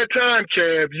 At that time,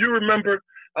 Kev, you remember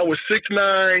I was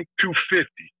 6'9",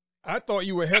 250. I thought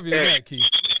you were heavier than that, Keith.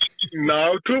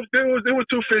 No, it was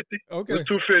 250. Okay. It was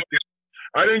 250.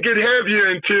 I didn't get heavier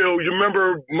until, you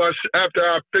remember, after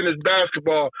I finished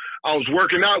basketball, I was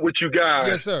working out with you guys.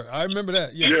 Yes, sir. I remember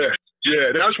that. Yes.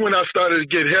 Yeah. That's when I started to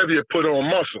get heavier, put on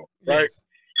muscle, right? Yes.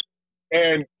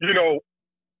 And, you know,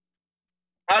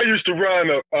 I used to run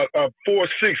a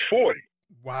 4.640.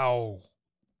 Wow.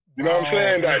 You know what I'm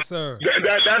saying? Yes, sir.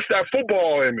 That's that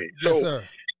football in me. Yes, sir.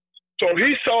 So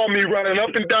he saw me running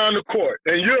up and down the court.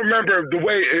 And you remember the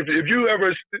way, if you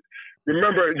ever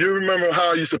remember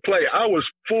how I used to play, I was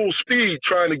full speed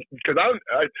trying to, because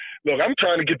I'm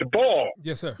trying to get the ball.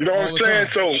 Yes, sir. You know what I'm saying?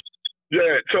 So,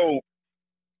 so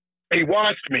he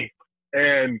watched me,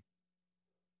 and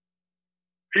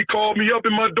he called me up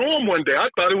in my dorm one day. I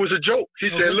thought it was a joke. He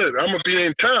said, look, I'm going to be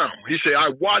in town. He said, I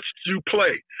watched you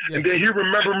play. Yes. And then he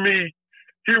remembered me.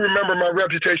 He remembered my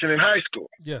reputation in high school.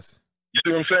 Yes. You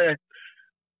see what I'm saying?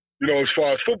 You know, as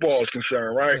far as football is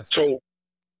concerned, right? Yes. So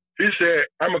he said,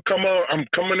 I'm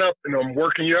coming up and I'm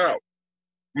working you out.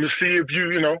 I'm going to see if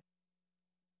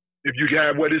if you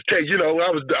got what it takes. You know,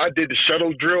 I did the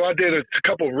shuttle drill. I did a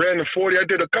couple of random 40. I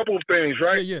did a couple of things,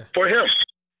 right? Yeah. For him.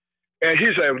 And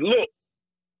he said, look,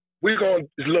 is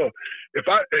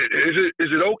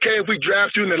it okay if we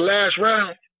draft you in the last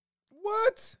round?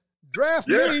 What? Draft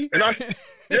me? And I'm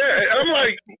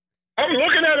like, I'm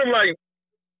looking at him like,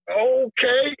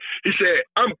 okay. He said,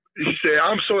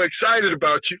 I'm so excited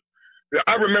about you.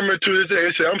 I remember to this day,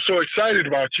 he said, I'm so excited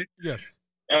about you. Yes.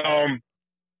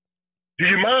 Do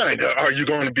you mind? Are you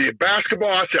going to be at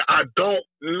basketball? I said, I don't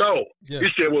know. Yes. He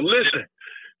said, well, listen,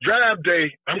 draft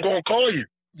day, I'm going to call you.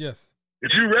 Yes.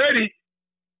 If you're ready,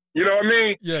 you know what I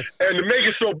mean? Yes. And to make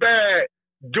it so bad,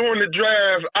 during the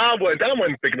draft, I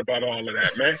wasn't thinking about all of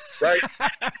that, man. Right?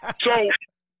 So,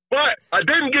 but I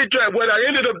didn't get drafted. What I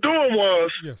ended up doing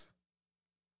was, yes,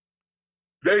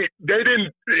 they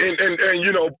didn't, and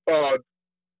you know,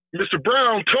 Mr.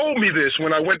 Brown told me this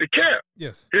when I went to camp.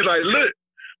 Yes. He's like, look,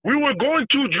 we were going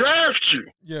to draft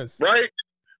you. Yes. Right?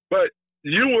 But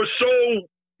you were so,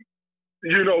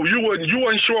 you know, you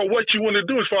weren't sure what you wanted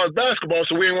to do as far as basketball,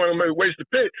 so we didn't want to waste the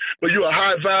pick. But you're a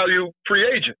high-value free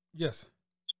agent. Yes.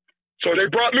 So they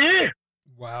brought me in.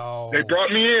 Wow. They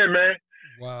brought me in, man.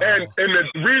 Wow. And the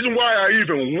reason why I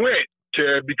even went,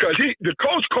 Ted, because the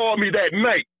coach called me that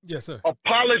night. Yes, sir.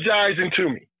 Apologizing to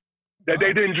me that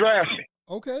they didn't draft me.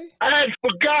 Okay. I had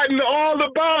forgotten all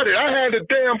about it. I had a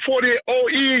damn 48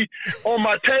 OE on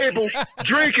my table,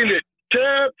 drinking it.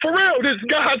 Ted, for real, this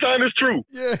God's honest truth.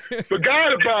 Yeah.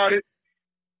 Forgot about it.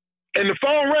 And the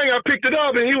phone rang, I picked it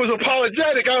up, and he was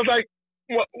apologetic. I was like,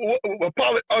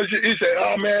 what he said,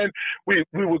 oh, man, we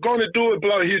were going to do it,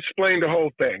 blah. He explained the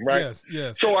whole thing, right? Yes,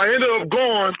 yes. So I ended up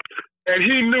going, and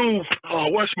he knew,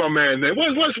 what's my man's name?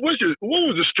 What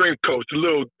was the strength coach, the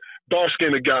little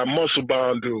dark-skinned guy,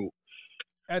 muscle-bound dude?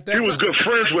 He was good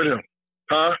friends with him,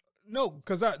 huh? No,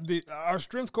 because our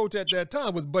strength coach at that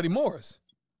time was Buddy Morris.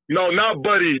 No, not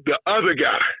Buddy, the other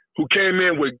guy who came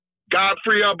in with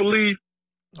Godfrey, I believe.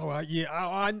 Oh, yeah.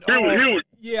 I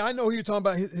know who you're talking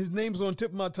about. His name's on the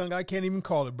tip of my tongue. I can't even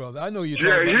call it, brother. I know you're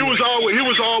talking about. Yeah, he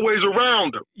was always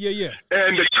around him. Yeah.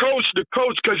 And the coach,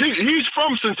 because he's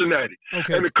from Cincinnati.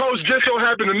 Okay. And the coach just so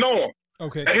happened to know him.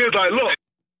 Okay. And he was like, look,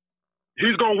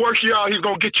 he's going to work you out. He's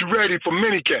going to get you ready for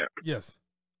minicamp. Yes.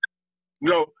 You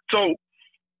know, so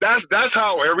that's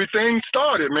how everything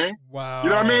started, man. Wow. You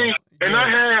know what I mean? And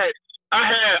yes. I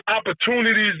had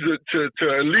opportunities to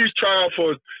at least try out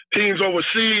for teams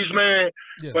overseas, man.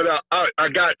 Yes. But I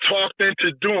got talked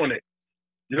into doing it.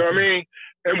 You know what I mean?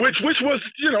 And which was,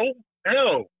 you know,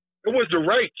 hell, it was the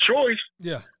right choice.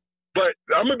 Yeah. But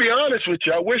I'm gonna be honest with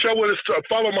you. I wish I would have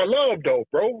followed my love, though,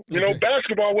 bro. You know,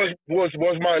 basketball was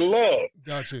my love.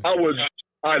 Got you.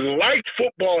 I liked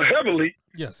football heavily.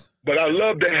 Yes. But I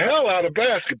loved the hell out of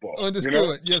basketball. Understood. You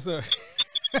know? Yes, sir.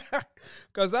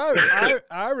 Because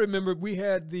I remember we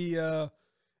had the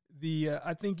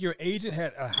I think your agent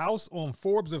had a house on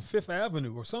Forbes of Fifth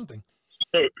Avenue or something,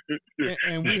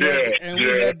 and we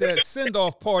had that send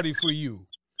off party for you.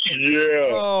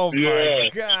 Yeah. Oh my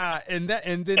God! And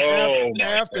then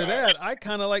after that, I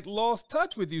kind of like lost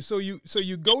touch with you. So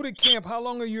you go to camp. How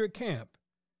long are you at camp?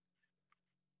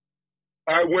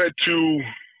 I went to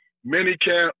mini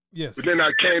camp. Yes. But then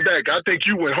I came back. I think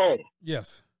you went home.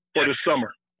 Yes. For the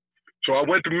summer. So I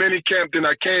went to mini camp. Then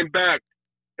I came back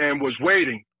and was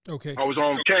waiting. Okay. I was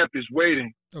on campus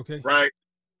waiting. Okay. Right.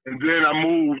 And then I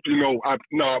moved. You know,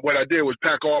 what I did was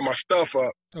pack all my stuff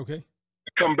up. Okay.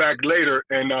 Come back later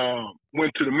and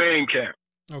went to the main camp.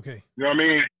 Okay. You know what I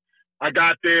mean? I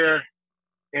got there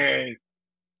and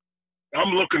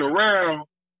I'm looking around,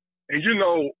 and you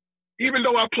know, even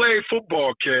though I played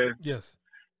football, Ken. Yes.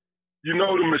 You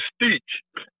know the mystique.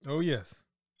 Oh yes.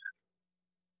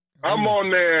 I'm on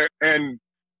there, and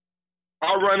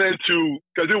I run into,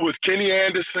 because it was Kenny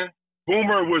Anderson.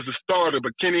 Boomer was the starter,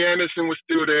 but Kenny Anderson was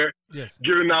still there,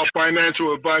 giving out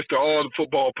financial advice to all the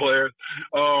football players.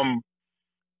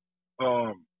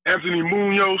 Anthony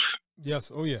Munoz.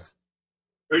 Yes, oh yeah.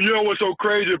 And you know what's so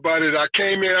crazy about it? I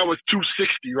came in, I was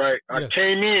 260, right? I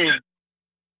came in,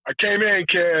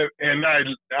 Kev, and I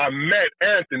met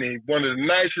Anthony, one of the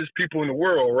nicest people in the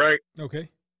world, right?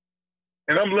 Okay.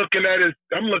 And I'm looking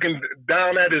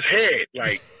down at his head,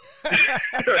 like,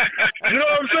 you know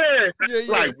what I'm saying? Yeah.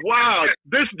 Like, wow,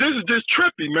 this is just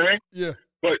trippy, man. Yeah.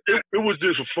 But it was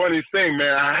just a funny thing,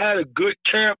 man. I had a good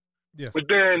camp, but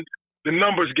then the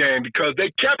numbers game, because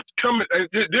they kept coming.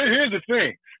 Here's the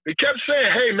thing. They kept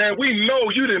saying, hey, man, we know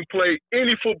you didn't play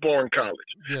any football in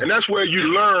college. And that's where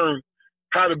you learn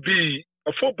how to be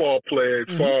a football player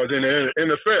as far as in the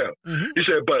NFL. He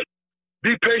said, but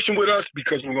be patient with us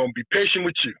because we're going to be patient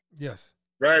with you. Yes.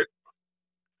 Right?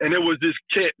 And it was this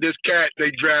cat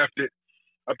they drafted,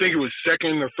 I think it was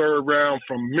second or third round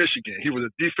from Michigan. He was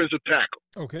a defensive tackle.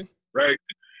 Okay. Right?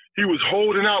 He was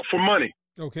holding out for money.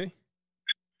 Okay.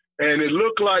 And it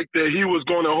looked like that he was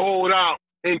going to hold out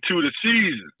into the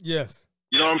season. Yes.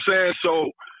 You know what I'm saying?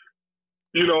 So,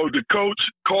 you know, the coach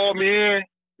called me in,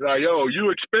 like, yo, you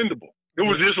expendable. It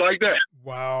was just like that.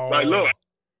 Wow. Like, look,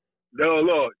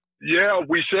 yeah,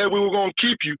 we said we were going to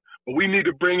keep you, but we need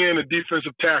to bring in a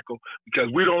defensive tackle because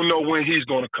we don't know when he's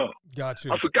going to come.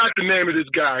 Gotcha. I forgot the name of this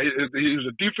guy. He was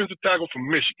a defensive tackle from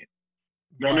Michigan.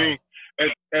 You know what I mean?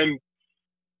 And,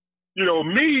 you know,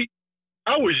 me,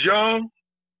 I was young,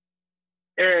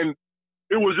 and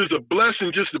it was just a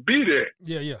blessing just to be there.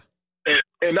 Yeah.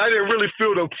 And I didn't really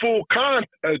feel the full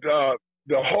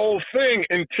the whole thing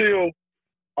until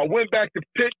I went back to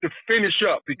Pitt to finish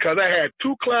up because I had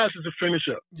 2 classes to finish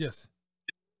up. Yes.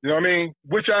 You know what I mean?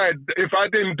 Which if I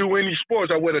didn't do any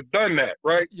sports, I would have done that,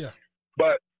 right? Yeah.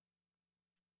 But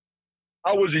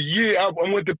I was I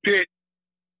went to Pitt,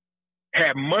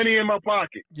 had money in my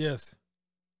pocket. Yes.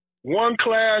 1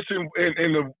 class in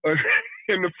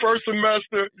the first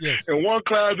semester, and 1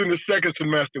 class in the second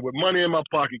semester with money in my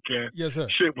pocket, Ken. Yes, sir.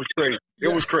 Shit was crazy. It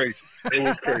was crazy. It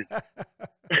was crazy.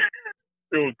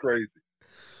 It was crazy.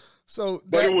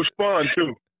 But it was fun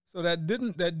too. So that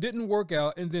didn't work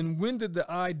out. And then when did the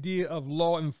idea of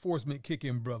law enforcement kick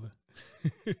in, brother?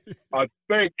 I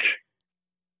think,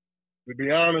 to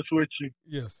be honest with you,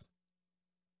 yes.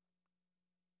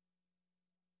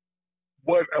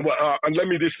 Let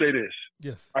me just say this.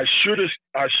 Yes. I should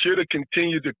have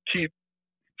continued to keep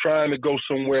trying to go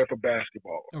somewhere for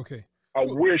basketball. Okay. I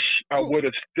wish I would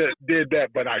have did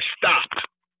that, but I stopped.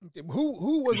 Okay.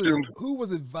 Who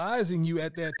was advising you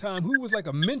at that time? Who was like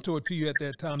a mentor to you at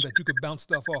that time that you could bounce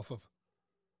stuff off of?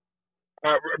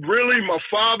 Really, my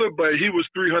father, but he was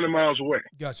 300 miles away.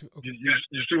 Gotcha. Okay. You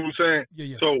see what I'm saying?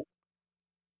 Yeah. So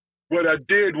what I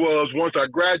did was once I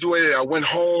graduated, I went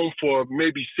home for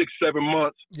maybe 6-7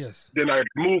 months. Yes. Then I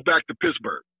moved back to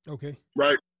Pittsburgh. Okay.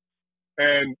 Right?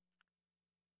 And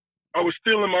I was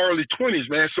still in my early 20s,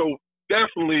 man. So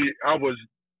definitely I was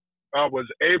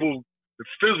able to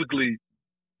physically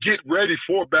get ready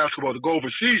for basketball to go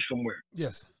overseas somewhere.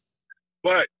 Yes.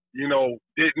 But, you know,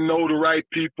 didn't know the right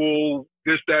people,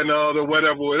 this, that, and the other,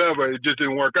 whatever. It just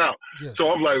didn't work out. Yes.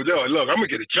 So I'm like, look, I'm going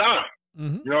to get a job.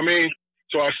 Mm-hmm. You know what I mean?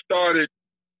 So I started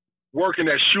working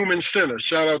at Schumann Center.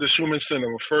 Shout out to Schumann Center,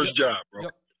 my first job, bro.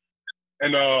 Yep.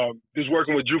 And just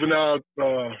working with juvenile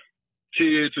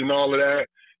kids and all of that.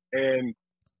 And,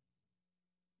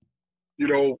 you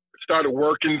know, started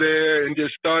working there and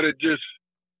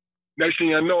next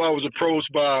thing I know, I was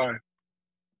approached by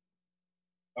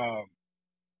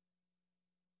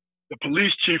the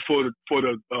police chief for the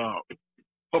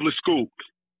public schools.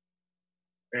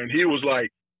 And he was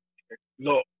like,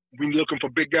 look, we looking for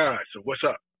big guys, so what's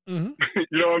up? Mm-hmm.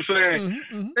 You know what I'm saying?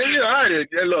 Mm-hmm, mm-hmm. And yeah, I did.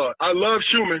 Yeah, look, I love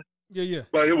Schumann. Yeah.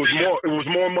 But it was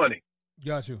more money.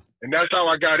 Got you. And that's how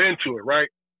I got into it, right?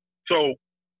 So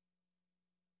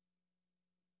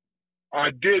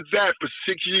I did that for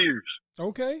 6 years.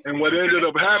 Okay. And what ended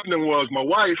up happening was my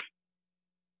wife,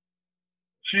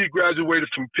 she graduated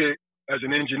from Pitt as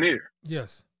an engineer.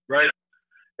 Yes. Right?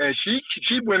 And she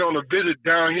went on a visit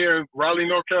down here in Raleigh,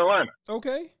 North Carolina.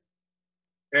 Okay.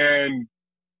 And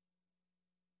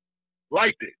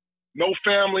liked it. No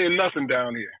family and nothing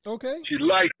down here. Okay. She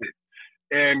liked it.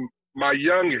 And my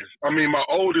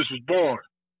oldest was born.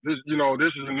 This is in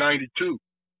 92.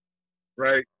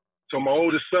 Right? So my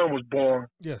oldest son was born.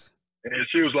 Yes. And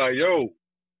she was like, yo,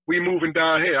 we moving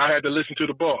down here. I had to listen to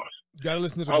the boss. You gotta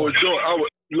listen to the boss. I was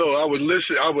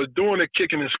doing it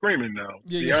kicking and screaming now, to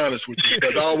be honest with you.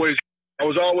 Because I I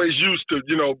was always used to,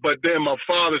 but then my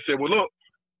father said, well, look,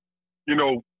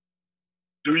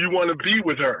 do you want to be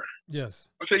with her? Yes.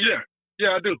 I said,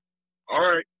 yeah, I do. All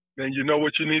right, then you know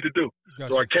what you need to do.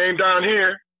 Gotcha. So I came down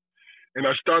here and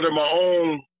I started my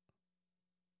own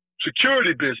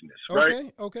security business,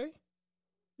 right? Okay.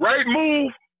 Right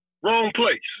move, wrong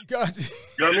place. Gotcha.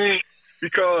 You know what I mean?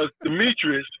 Because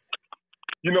Demetrius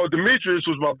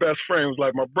was my best friend. He was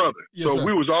like my brother. Yes, so sir.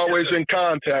 we was always in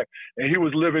contact, and he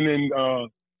was living in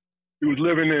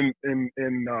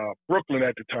Brooklyn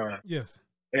at the time. Yes.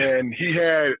 And he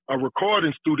had a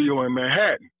recording studio in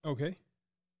Manhattan. Okay.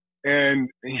 And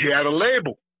he had a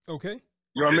label. Okay.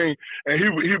 You know what I mean? And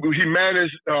he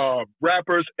managed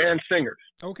rappers and singers.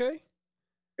 Okay.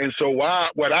 And so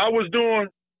what I was doing,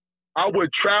 I would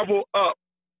travel up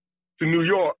to New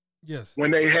York. Yes. When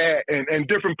they had and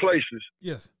different places.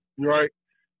 Yes. Right.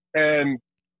 And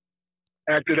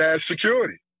acted as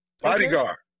security,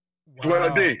 bodyguard. Wow. That's what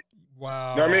I did.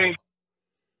 Wow. You know what I mean?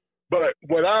 But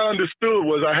what I understood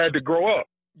was I had to grow up.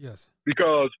 Yes.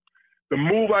 Because the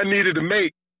move I needed to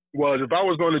make was if I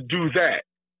was going to do that,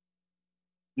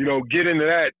 get into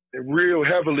that real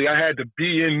heavily, I had to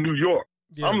be in New York.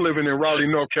 Yes. I'm living in Raleigh,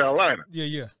 North Carolina.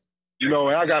 Yeah. And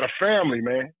I got a family,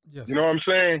 man. Yes. You know what I'm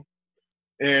saying?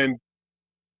 And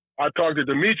I talked to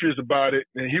Demetrius about it,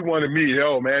 and he wanted me,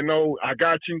 man, no, I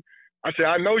got you. I said,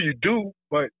 I know you do,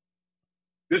 but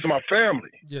this is my family.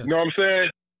 Yes. You know what I'm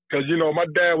saying? Because, my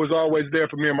dad was always there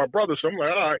for me and my brother. So I'm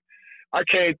like, all right, I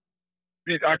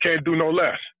can't do no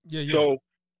less. Yeah. So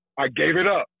I gave it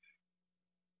up.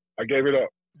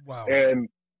 Wow. And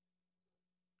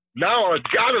now I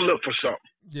got to look for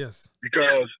something. Yes.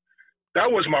 Because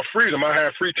that was my freedom. I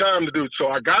had free time to do it. So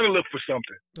I got to look for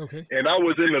something. Okay. And I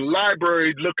was in the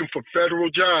library looking for federal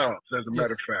jobs, as a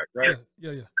matter of fact, right?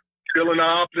 Yeah. Filling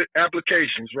out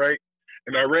applications, right?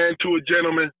 And I ran to a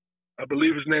gentleman, I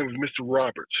believe his name was Mr.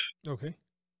 Roberts. Okay.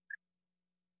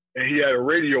 And he had a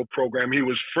radio program. He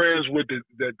was friends with the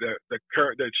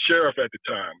sheriff at the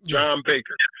time, John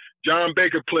Baker. John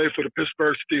Baker played for the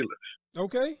Pittsburgh Steelers.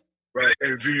 Okay. Right.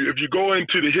 And if you go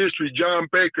into the history, John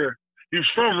Baker, he was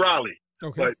from Raleigh.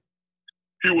 Okay. But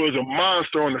he was a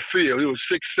monster on the field. He was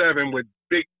 6'7" with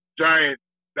big, giant,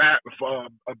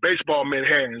 baseball man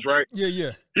hands, right? Yeah.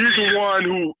 He's the one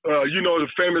who, the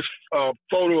famous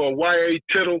photo of Y.A.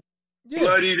 Tittle,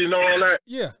 bloodied and all that.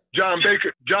 Yeah. John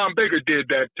Baker did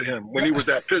that to him when he was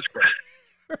at Pittsburgh.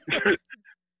 Because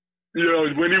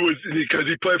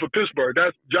he played for Pittsburgh.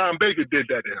 John Baker did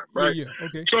that to him, right? Yeah.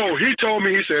 Okay. So he told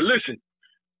me, he said, listen,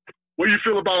 what do you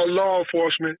feel about law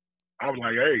enforcement? I was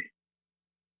like, hey,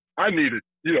 I need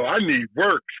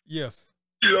work. Yes.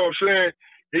 You know what I'm saying?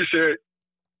 He said,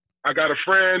 I got a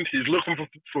friend. He's looking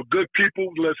for good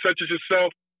people, such as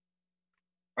yourself.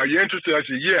 Are you interested? I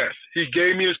said, yes. He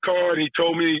gave me his card. And he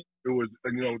told me it was,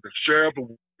 the sheriff of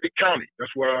Pitt County.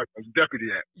 That's where I was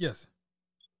deputy at. Yes.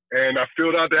 And I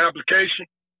filled out the application.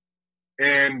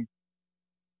 And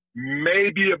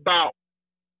maybe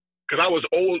because I was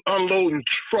unloading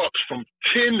trucks from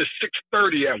 10 to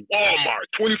 6:30 at Walmart,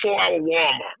 24-hour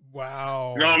Walmart.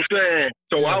 Wow. You know what I'm saying?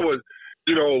 So yes. I was,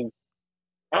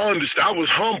 I understand. I was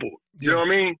humbled. Yes. You know what I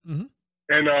mean? Mm-hmm.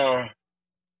 And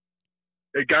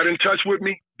they got in touch with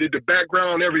me, did the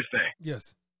background, everything.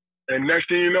 Yes. And next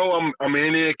thing you know, I'm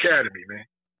in the academy, man.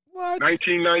 What?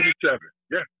 1997.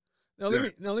 Yeah.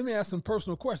 Now let me ask some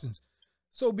personal questions.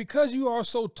 So because you are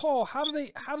so tall,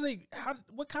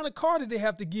 what kind of car did they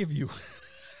have to give you?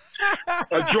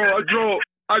 I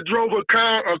drove a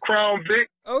Crown Vic.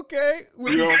 Okay.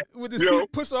 With the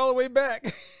seat pushed all the way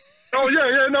back. Oh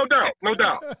yeah, no doubt.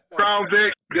 Crown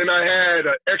Vic. Then I had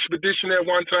an Expedition at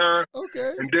one time.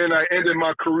 Okay. And then I ended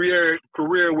my career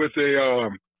with a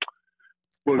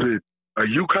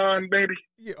Yukon, maybe?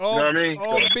 Yeah, you know what I mean?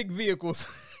 All big vehicles.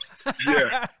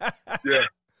 Yeah.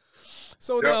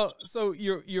 So now,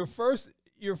 your first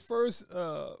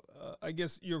I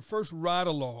guess your first ride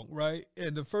along, right?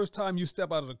 And the first time you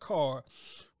step out of the car,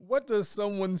 what does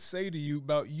someone say to you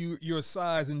about your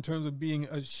size in terms of being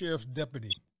a sheriff's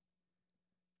deputy?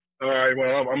 All right,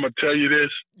 well, I'm going to tell you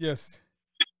this. Yes.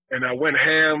 And I went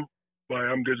ham, but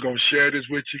I'm just going to share this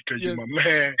with you because you're my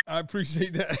man. I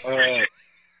appreciate that.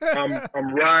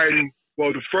 I'm riding.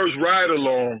 Well, the first ride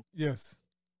along, yes,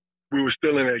 we were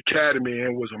still in the academy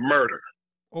and it was a murder.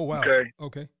 Oh, wow.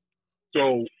 Okay.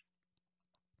 So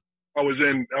I was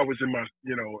in my,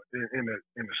 in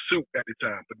the suit at the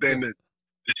time. But then the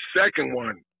second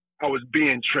one, I was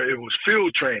it was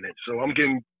field training. So I'm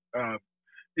getting,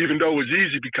 even though it was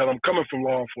easy because I'm coming from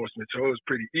law enforcement, so it was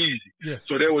pretty easy. Yes.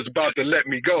 So they was about to let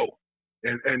me go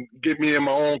and get me in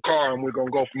my own car and we're going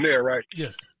to go from there, right?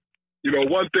 Yes. you know,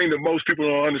 one thing that most people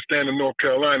don't understand in North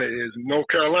Carolina is North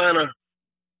Carolina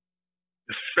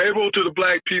is favorable to the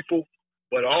black people,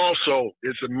 but also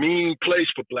it's a mean place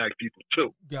for black people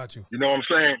too. Got you. You know what I'm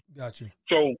saying? Got you.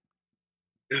 So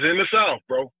it's in the South,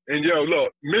 bro. And yo,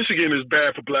 look, Michigan is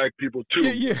bad for black people too.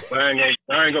 Yeah. But I ain't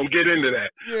gonna get into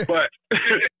that. Yeah. But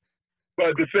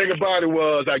but the thing about it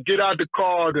was, I get out the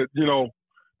car. That you know,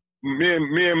 me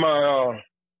and my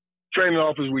training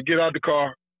officer, we get out the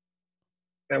car,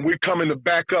 and we coming to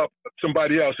back up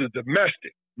somebody else's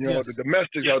domestic. You know, the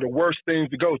domestics are the worst things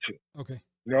to go to. Okay.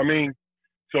 You know what I mean?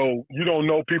 So you don't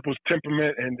know people's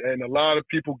temperament, and a lot of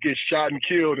people get shot and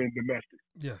killed in domestic.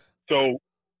 Yes. So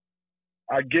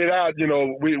I get out, you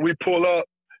know, we pull up,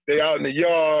 they out in the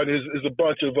yard, is a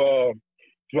bunch of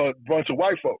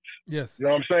white folks. Yes. You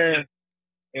know what I'm saying?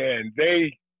 And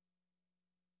they,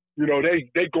 you know,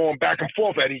 they going back and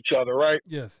forth at each other, right?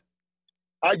 Yes.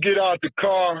 I get out the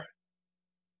car,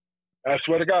 I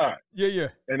swear to God. Yeah.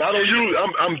 And I don't use,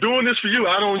 I'm doing this for you.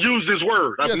 I don't use this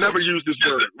word. I've never used this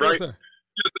word, right? Yes, sir.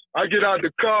 I get out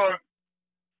the car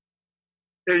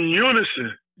in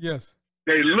unison. Yes.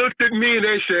 They looked at me and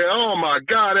they said, "Oh my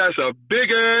God, that's a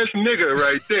big ass nigga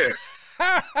right there."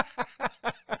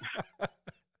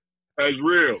 That's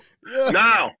real. Yeah.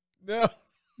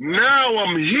 Now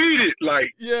I'm heated. Like,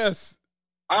 yes,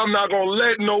 I'm not gonna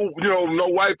let no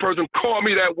white person call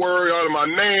me that word out of my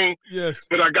name. Yes,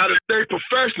 but I gotta stay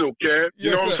professional, Kev.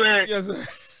 You know what I'm saying? Yes, sir.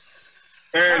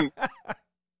 And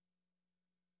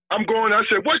I'm going. I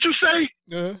said, "What you say?"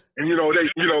 Uh-huh. And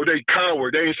they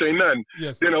cowered. They ain't say nothing.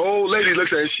 Yes. Then the old lady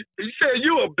looks at her. He said,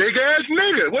 "You a big ass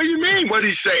nigga." What do you mean? What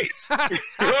he say?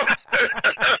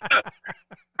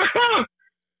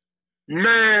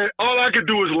 Man, all I could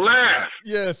do is laugh.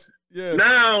 Yes.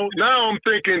 Now I'm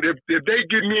thinking if they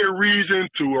give me a reason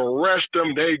to arrest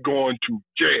them, they going to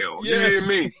jail. Yes. You hear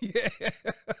me? Yeah.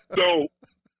 So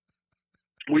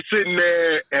we're sitting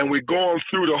there and we're going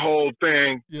through the whole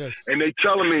thing. Yes. And they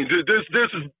telling me this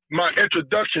is my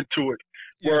introduction to it,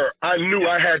 where I knew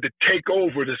I had to take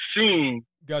over the scene.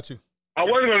 Got you. I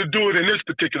wasn't going to do it in this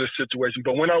particular situation,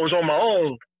 but when I was on my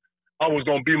own, I was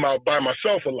going to be by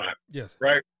myself a lot. Yes.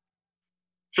 Right?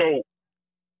 So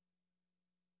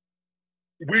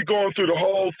we going through the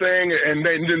whole thing, and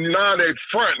now they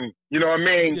fronting, you know what I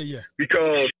mean? Yeah.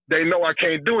 Because they know I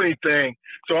can't do anything.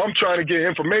 So I'm trying to get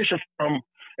information from them,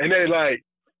 and they like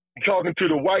talking to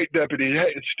the white deputy.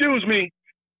 Hey, excuse me.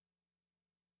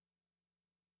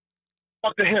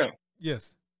 Talk to him.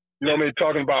 Yes. You know what I mean?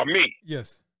 Talking about me.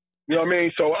 Yes. You know what I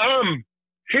mean? So I'm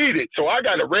heated. So I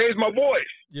got to raise my voice.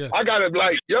 Yes. I got to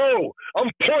like, yo, I'm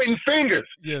pointing fingers.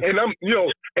 Yes. And I'm,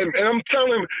 and I'm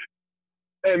telling,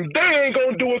 and they ain't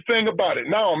going to do a thing about it.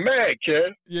 Now I'm mad,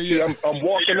 kid. Yeah. See, I'm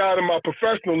walking out of my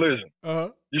professionalism. Uh-huh.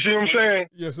 You see what I'm saying?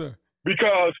 Yes, sir.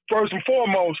 Because first and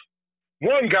foremost,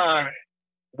 one guy,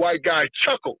 white guy,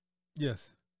 chuckled.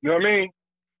 Yes. You know what I mean?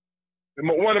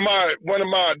 One of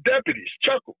my deputies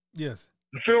chuckled. Yes.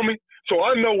 You feel me? So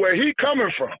I know where he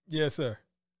coming from. Yes, sir.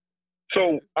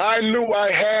 So I knew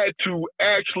I had to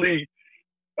actually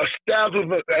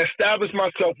establish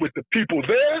myself with the people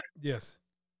there. Yes.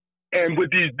 And with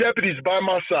these deputies by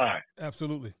my side.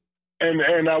 Absolutely.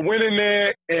 And I went in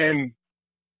there and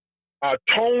I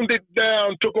toned it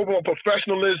down, took over my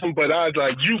professionalism, but I was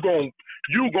like,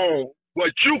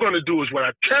 what you gonna do is what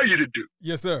I tell you to do.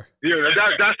 Yes, sir. Yeah,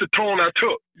 that's the tone I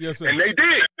took. Yes, sir. And they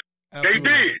did. Absolutely. They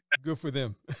did. Good for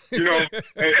them. You know,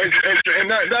 and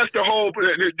that's the whole.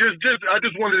 I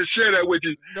just wanted to share that with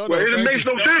you. It makes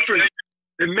no difference.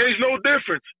 It makes no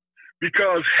difference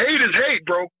because hate is hate,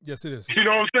 bro. Yes, it is. You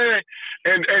know what I'm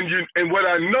saying? And what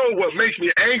I know, what makes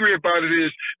me angry about it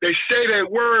is they say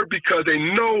that word because they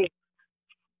know.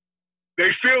 They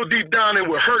feel deep down it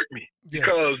will hurt me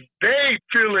because they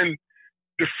feeling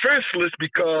defenseless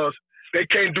because they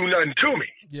can't do nothing to me.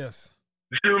 Yes.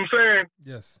 You see what I'm saying?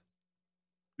 Yes.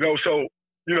 So,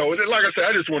 like I said,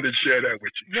 I just wanted to share that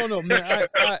with you. No, man.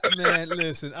 Man,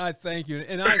 listen, I thank you.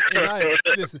 And I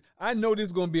listen, I know this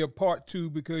is going to be a part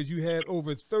 2 because you had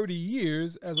over 30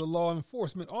 years as a law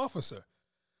enforcement officer.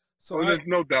 So there's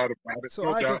no doubt about it.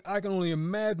 So I can only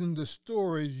imagine the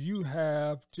stories you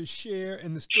have to share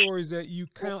and the stories that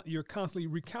you're constantly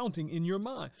recounting in your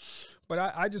mind.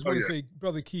 But I just want to say,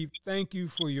 Brother Keith, thank you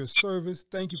for your service.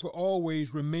 Thank you for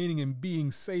always remaining and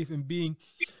being safe and being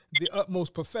the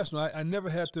utmost professional. I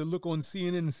never had to look on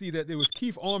CNN and see that there was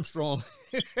Keith Armstrong.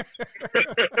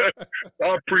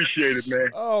 I appreciate it,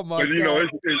 man. Oh, my God.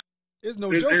 It's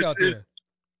no joke out there.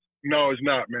 No, it's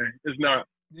not, man. It's not.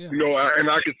 Yeah. And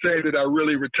I can say that I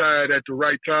really retired at the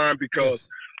right time because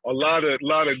a lot of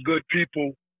good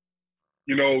people,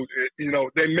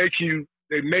 they make you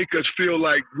they make us feel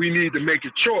like we need to make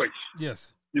a choice.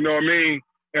 Yes. You know what I mean?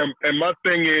 And my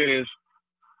thing is,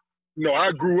 you know,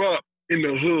 I grew up in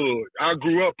the hood. I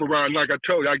grew up around, like I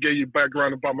told you, I gave you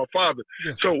background about my father.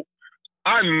 Yes. So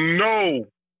I know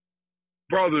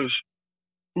brothers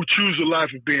who choose a life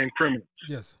of being criminals.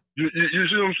 Yes. You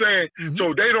see what I'm saying? Mm-hmm.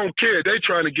 So they don't care. They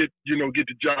trying to get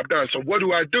the job done. So what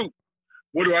do I do?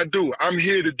 What do I do? I'm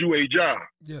here to do a job.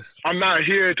 Yes. I'm not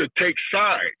here to take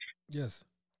sides. Yes.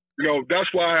 You know, that's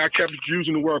why I kept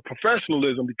using the word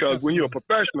professionalism, because Absolutely. when you're a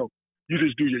professional, you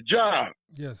just do your job.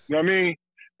 Yes. You know what I mean?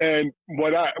 And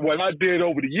what I did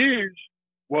over the years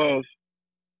was,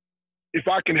 if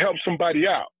I can help somebody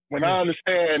out, when I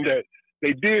understand that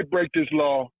they did break this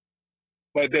law,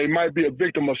 but they might be a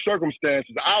victim of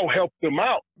circumstances, I'll help them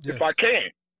out if I can.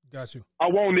 Got you. I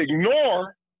won't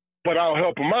ignore, but I'll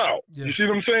help them out. Yes. You see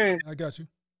what I'm saying? I got you.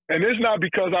 And it's not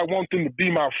because I want them to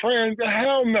be my friends. The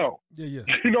hell no. Yeah.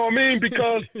 You know what I mean?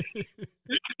 Because,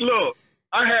 look,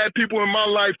 I had people in my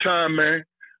lifetime, man,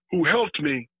 who helped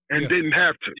me and didn't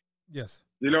have to. Yes.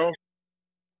 You know?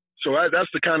 So that's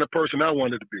the kind of person I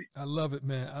wanted to be. I love it,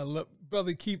 man.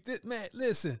 Brother Keith, man,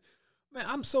 listen. Man,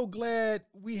 I'm so glad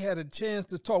we had a chance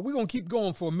to talk. We're going to keep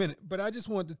going for a minute, but I just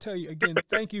wanted to tell you again,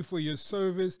 thank you for your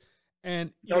service.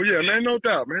 And yeah, man, no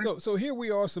doubt, man. So here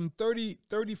we are some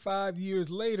 35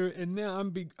 years later, and now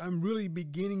I'm really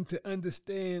beginning to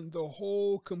understand the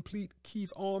whole complete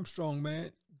Keith Armstrong,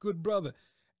 man. Good brother.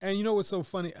 And you know what's so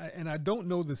funny, and I don't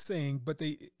know the saying, but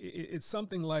it's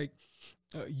something like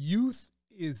youth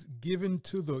is given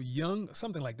to the young,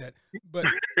 something like that. But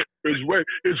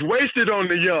it's wasted on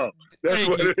the young. That's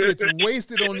what it is. It's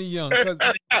wasted on the young. Because,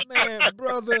 man,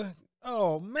 brother,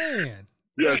 oh, man.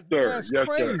 Yes, sir. That's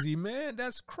crazy, man.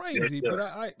 That's crazy. Yes,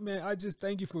 but I just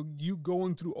thank you for you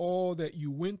going through all that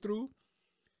you went through.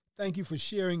 Thank you for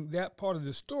sharing that part of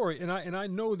the story. And I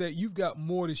know that you've got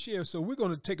more to share. So we're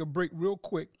going to take a break real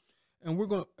quick, and we're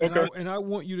going to and I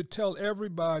want you to tell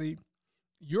everybody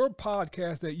your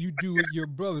podcast that you do with your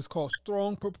brothers called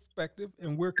Strong Perspective,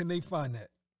 and where can they find that?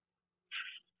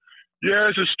 Yeah,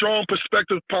 it's a Strong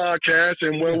Perspective podcast,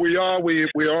 and where we are,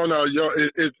 we're on our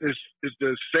it's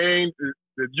the same.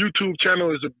 The YouTube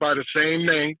channel is by the same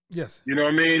name. Yes. You know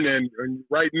what I mean? And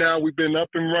right now we've been up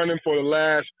and running for the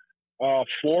last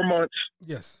 4 months.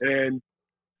 Yes. And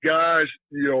guys,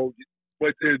 you know,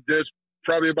 but there's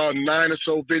probably about 9 or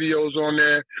so videos on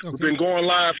there. Okay. We've been going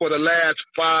live for the last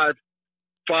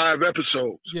five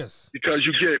episodes. Yes. Because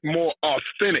you get more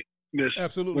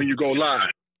authenticness when you go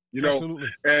live. You know? Absolutely.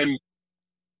 And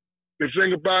the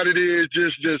thing about it is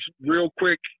just real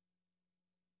quick,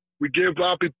 we give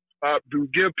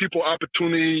people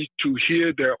opportunity to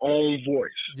hear their own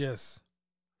voice. Yes.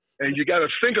 And you got to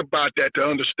think about that to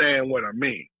understand what I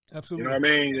mean. Absolutely. You know what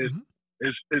I mean?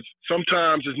 It's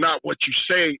sometimes it's not what you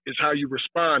say, it's how you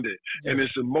respond it. Yes. And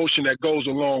it's the emotion that goes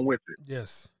along with it.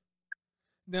 Yes.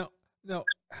 Now,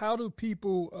 how do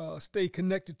people stay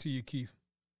connected to you, Keith?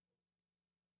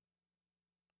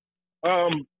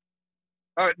 You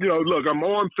know, look, I'm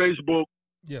on Facebook.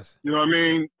 Yes. You know what I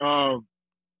mean?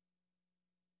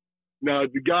 Now,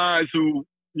 the guys who,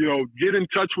 you know, get in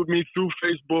touch with me through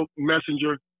Facebook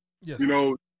Messenger, yes. You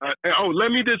know,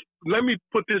 let me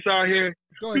put this out here.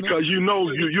 Go ahead, because man. you know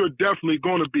you're definitely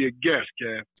going to be a guest,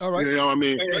 Kev. All right. You know what I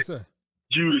mean? Yes, sir.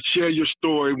 You to share your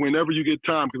story whenever you get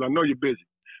time, because I know you're busy.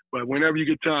 But whenever you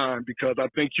get time, because I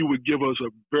think you would give us a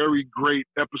very great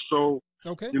episode.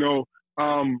 Okay. You know,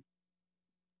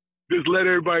 just let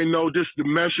everybody know, just to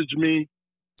message me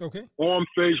on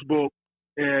Facebook.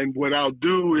 And what I'll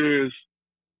do is,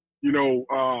 you know,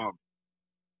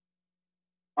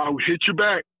 I'll hit you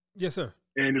back. Yes, sir.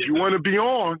 And if you want to be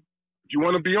on, you're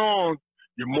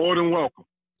more than welcome.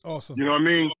 Awesome. You know what I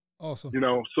mean? Awesome. You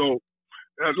know, so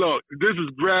look, this is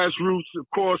grassroots. Of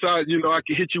course, I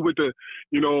can hit you with the,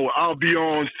 you know, I'll be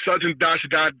on such and dot and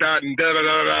da da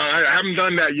da da. I haven't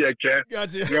done that yet, Kat.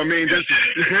 Gotcha. You know what I mean?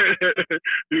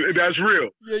 That's real.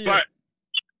 Yeah. But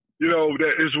you know,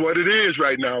 that is what it is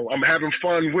right now. I'm having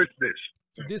fun with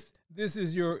this. This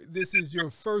is your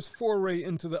first foray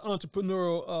into the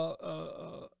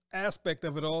entrepreneurial aspect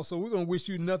of it all. So we're gonna wish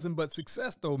you nothing but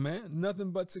success, though, man. Nothing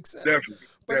but success. Definitely.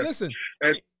 But listen,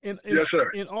 yes,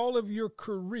 sir. In all of your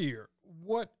career,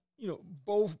 what, you know,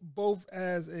 both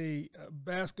as a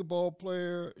basketball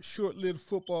player, short-lived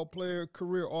football player,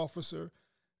 career officer,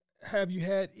 have you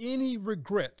had any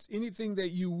regrets? Anything that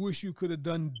you wish you could have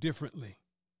done differently?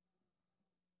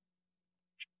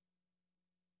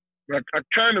 I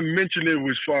kind of mentioned it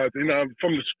as far as, you know,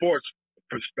 from the sports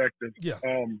perspective. Yeah.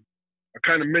 I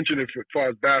kind of mentioned it as far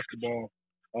as basketball.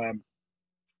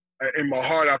 In my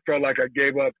heart, I felt like I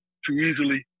gave up too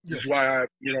easily. That's why I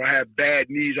had bad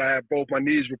knees. I had both my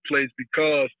knees replaced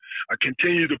because I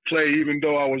continued to play even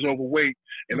though I was overweight,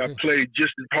 and I played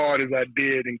just as hard as I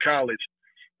did in college.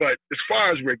 But as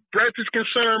far as regrets is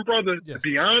concerned, brother, to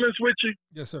be honest with you,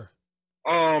 yes, sir.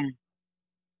 On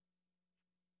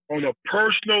a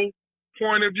personal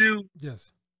point of view,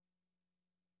 yes,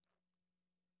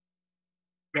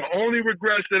 the only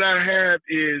regrets that I have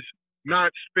is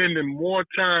not spending more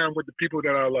time with the people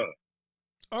that I love.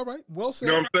 All right, well said.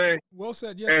 You know what I'm saying? Well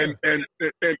said, yes, sir. And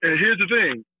here's the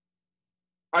thing.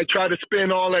 I try to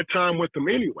spend all that time with them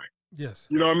anyway. Yes.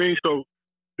 You know what I mean? So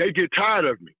they get tired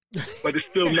of me, but it's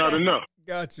still not enough.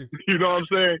 Got you. You know what I'm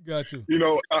saying? Got you. You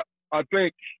know, I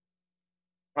think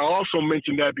I also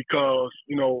mentioned that because,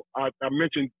 you know, I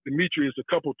mentioned Demetrius a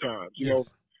couple times. You know,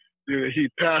 he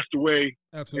passed away.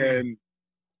 Absolutely. And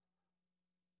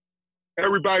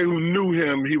everybody who knew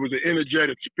him, he was an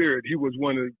energetic spirit. He was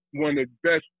one of the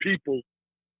best people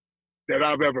that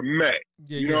I've ever met.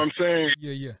 You know what I'm saying?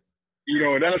 Yeah, yeah. You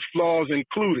know, and that's flaws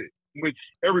included, which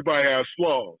everybody has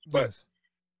flaws. But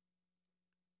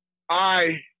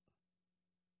I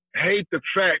hate the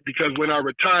fact because when I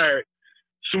retired,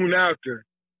 soon after,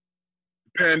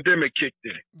 the pandemic kicked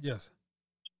in. Yes.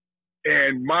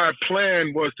 And my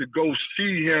plan was to go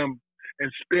see him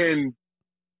and spend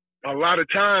a lot of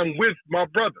time with my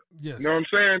brother. Yes. You know what I'm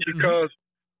saying? Because,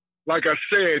 like I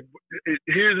said,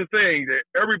 here's the thing, that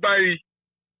everybody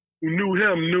who knew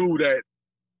him knew that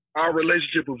our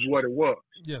relationship was what it was.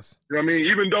 Yes. You know what I mean?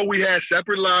 Even though we had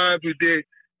separate lives, we did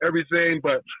everything,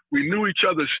 but we knew each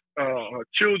other's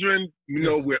children. You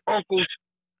know, we're uncles.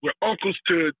 We're uncles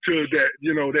to their,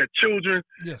 you know, their children.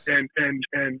 Yes. And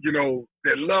you know,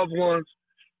 their loved ones.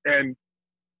 And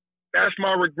that's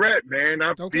my regret, man.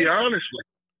 I'll be honest with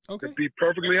you. Okay. To be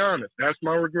perfectly honest, that's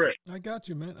my regret. I got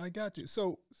you, man. I got you.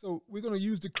 So we're going to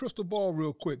use the crystal ball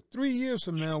real quick. 3 years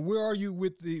from now, where are you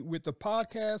with the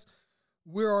podcast?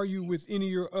 Where are you with any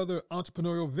of your other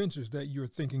entrepreneurial ventures that you're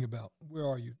thinking about? Where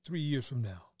are you 3 years from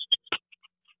now?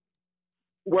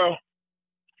 Well,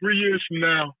 3 years from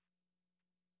now,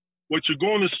 what you're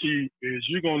going to see is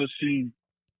you're going to see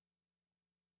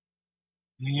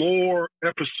more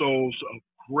episodes of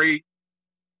great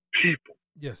people.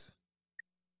 Yes.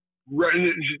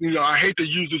 You know, I hate to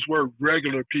use this word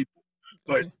regular people,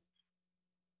 but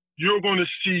you're going to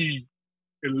see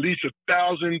at least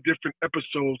 1,000 different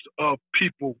episodes of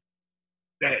people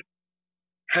that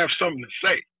have something to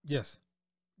say. Yes.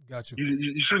 Got you.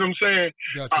 You see what I'm saying?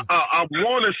 Got you. I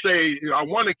want to say, I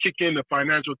want to kick in the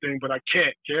financial thing, but I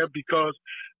can't, Kev, because,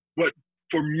 but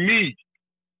for me,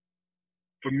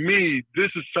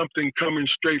 this is something coming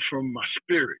straight from my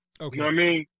spirit. Okay. You know what I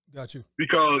mean? Got you.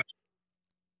 Because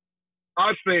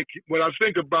I think, when I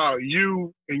think about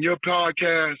you and your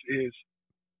podcast is,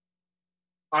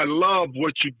 I love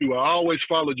what you do. I always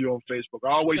followed you on Facebook.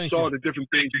 I always saw the different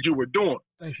things that you were doing.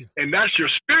 Thank you. And that's your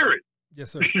spirit.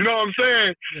 Yes, sir. You know what I'm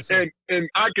saying? Yes, sir. And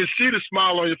I can see the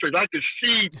smile on your face. I can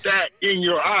see that in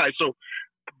your eyes. So,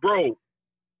 bro,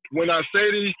 when I say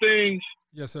these things,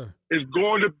 yes, sir, it's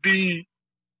going to be,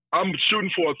 I'm shooting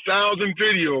for 1,000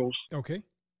 videos. Okay.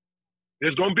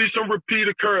 There's going to be some repeat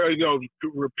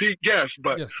guests,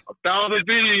 but 1,000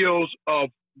 videos of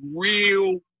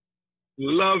real,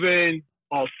 loving,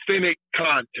 authentic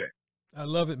content. I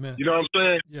love it, man. You know what I'm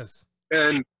saying? Yes.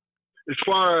 And as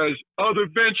far as other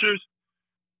ventures,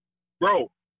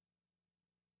 bro,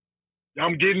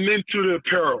 I'm getting into the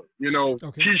apparel,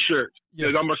 T-shirts.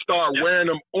 Yes. I'm going to start wearing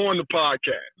them on the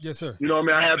podcast. Yes, sir. You know what I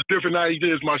mean? I have different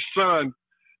ideas. My son,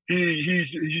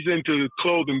 he's into the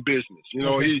clothing business. You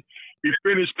know, he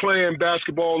finished playing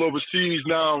basketball overseas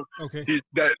now. Okay.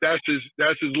 That's his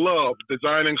love,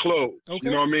 designing clothes. Okay.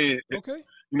 You know what I mean? Okay.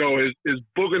 You know, it's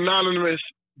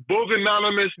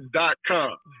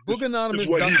booganonymous.com.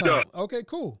 Booganonymous.com. Okay,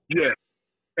 cool. Yeah.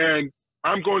 And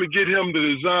I'm going to get him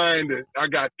to design I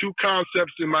got 2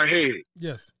 concepts in my head.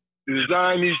 Yes. To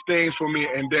design these things for me,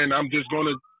 and then I'm just going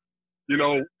to,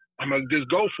 I'm going to just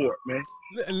go for it, man.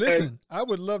 Listen, I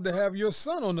would love to have your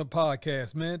son on the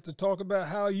podcast, man, to talk about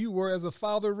how you were as a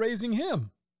father raising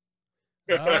him.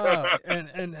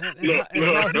 And how's he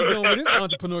doing with his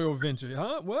entrepreneurial venture?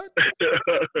 Huh? What?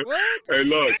 Hey,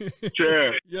 look,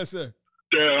 Chad. Yes, sir.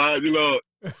 Chad,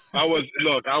 I was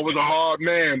a hard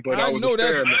man, but I was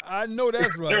fair man. I know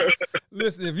that's right.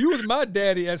 Listen, if you was my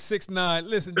daddy at 6'9",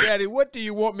 listen, Daddy, what do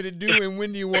you want me to do and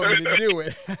when do you want me to do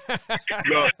it?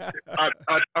 Look,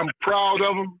 I'm proud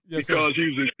of him because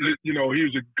he was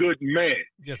a good man.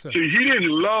 Yes, sir. See, he didn't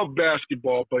love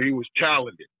basketball, but he was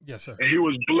talented. Yes, sir. And he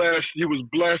was blessed. He was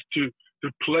blessed to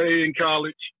play in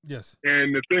college. Yes.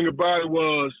 And the thing about it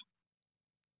was,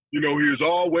 he was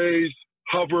always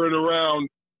hovering around,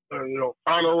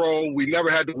 honor roll. We never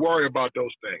had to worry about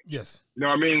those things. Yes. You know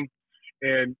what I mean?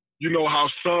 And you know how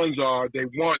sons are. They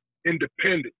want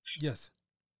independence. Yes.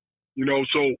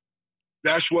 So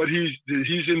that's what he's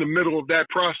in the middle of that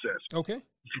process. Okay.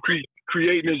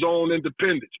 Creating his own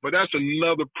independence. But that's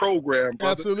another program,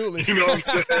 brother. Absolutely. You know what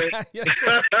I'm saying? Yes,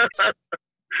 sir.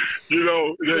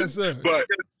 Yes, sir. But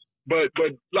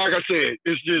like I said,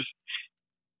 it's just,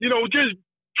 just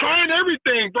trying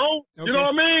everything, bro. Okay. You know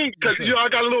what I mean? Because, yes, I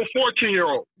got a little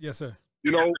 14-year-old. Yes, sir.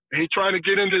 He's trying to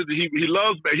get into, he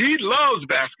loves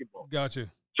basketball.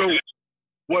 Gotcha. So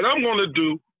what I'm going to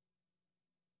do,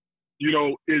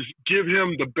 is give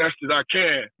him the best that I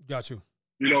can. Got you.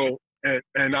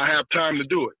 And I have time to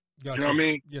do it. Got you know what I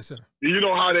mean? Yes, sir. You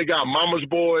know how they got mama's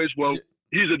boys? Well,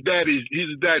 he's a daddy's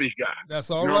guy. That's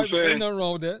all right. Ain't nothing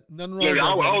wrong with that. Nothing wrong with that.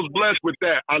 I was blessed with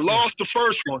that. I lost the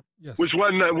first one, which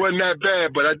wasn't that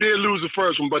bad, but I did lose the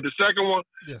first one. But the second one,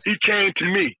 he came to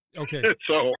me. Okay.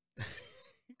 So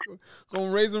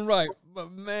gonna raise him right.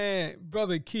 But man,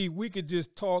 Brother Keith, we could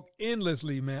just talk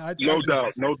endlessly, man. No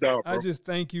doubt. Bro. I just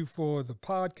thank you for the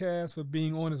podcast, for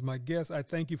being on as my guest. I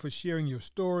thank you for sharing your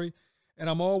story. And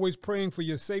I'm always praying for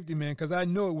your safety, man, because I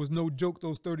know it was no joke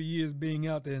those 30 years being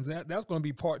out there. And that's going to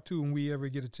be part 2 when we ever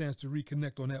get a chance to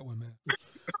reconnect on that one, man.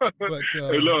 But,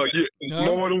 hey, look,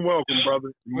 you're more than welcome,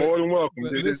 brother. More than welcome.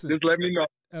 Just let me know.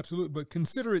 Absolutely. But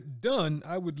consider it done.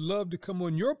 I would love to come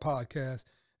on your podcast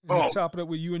and chop it up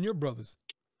with you and your brothers.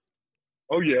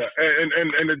 Oh, yeah.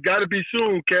 And it's got to be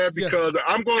soon, Kev, because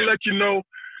I'm going to let you know.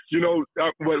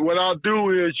 What I'll do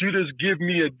is you just give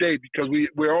me a date because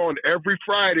we're on every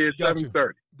Friday at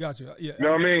 7:30. Gotcha. Yeah. You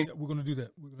know what I mean? We're gonna do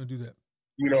that.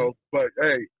 But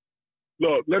hey,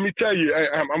 look, let me tell you,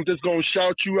 I'm just gonna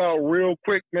shout you out real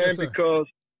quick, man, because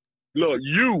look,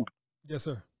 you. Yes,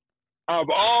 sir. I've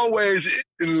always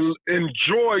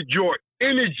enjoyed your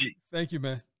energy. Thank you,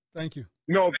 man. Thank you.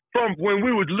 From when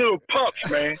we was little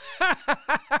pups, man.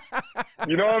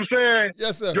 You know what I'm saying?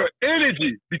 Yes, sir. Your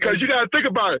energy, because you got to think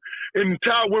about it. When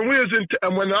I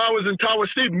was in Tower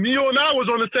C, you and I was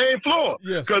on the same floor.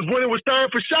 Yes. Because when it was time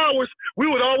for showers, we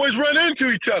would always run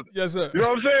into each other. Yes, sir. You know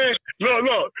what I'm saying?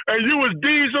 Look, and you was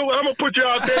Diesel. I'm gonna put you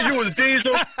out there. You was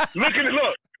Diesel.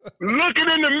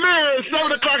 looking in the mirror at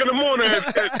 7 o'clock in the morning,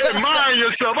 admiring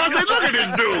yourself. I said, look at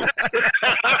this dude.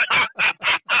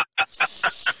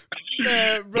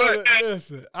 Man, brother,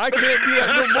 listen, I can't do that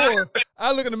no more.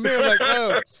 I look in the mirror like,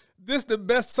 oh, this the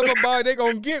best summer body they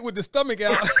gonna get with the stomach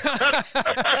out.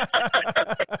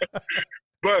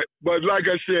 But like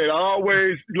I said,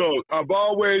 I've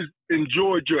always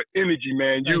enjoyed your energy,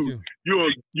 man.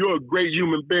 You're a great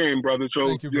human being, brother. So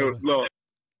thank you, brother. Look,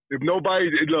 if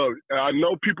nobody, I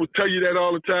know people tell you that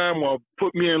all the time. Well,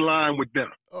 put me in line with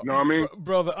them. You know what I mean,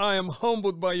 brother? I am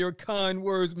humbled by your kind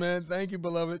words, man. Thank you,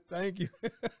 beloved. Thank you.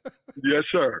 Yes,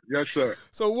 sir. Yes, sir.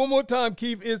 So one more time,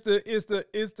 Keith. It's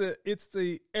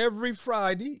the every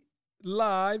Friday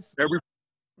live.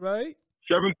 Right.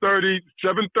 7:30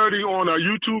 on our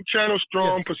YouTube channel,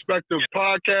 Strong Perspective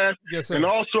Podcast. Yes, sir. And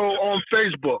also on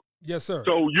Facebook. Yes, sir.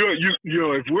 So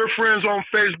you're if we're friends on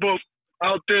Facebook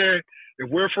out there, if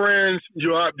we're friends,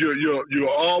 you're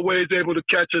always able to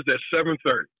catch us at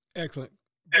 7:30. Excellent.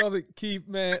 Brother Keith,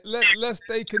 man, let's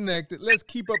stay connected. Let's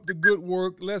keep up the good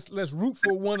work. Let's root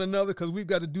for one another because we've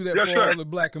got to do that for all the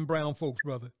black and brown folks,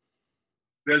 brother.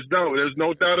 There's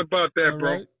no doubt about that, all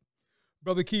bro. Right.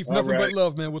 Brother Keith, nothing but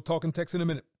love, man. We'll talk and text in a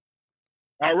minute.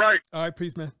 All right. All right,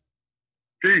 peace, man.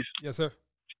 Peace. Yes, sir.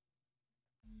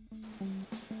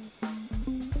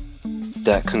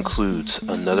 That concludes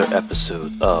another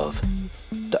episode of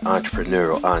The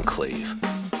Entrepreneurial Enclave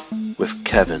with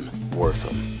Kevin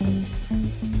Wortham,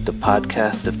 the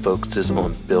podcast that focuses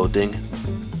on building,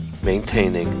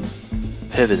 maintaining,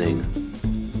 pivoting,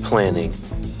 planning,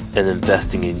 and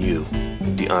investing in you,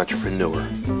 the entrepreneur.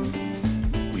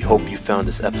 We hope you found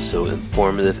this episode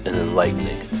informative and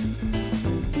enlightening.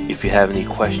 If you have any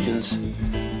questions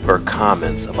or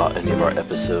comments about any of our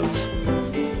episodes,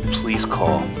 please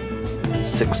call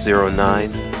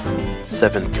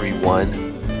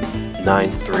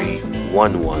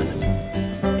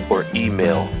 609-731-9311 or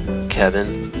email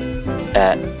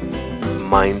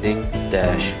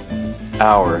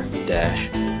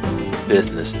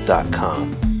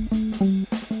kevin@minding-our-business.com.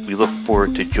 We look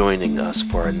forward to joining us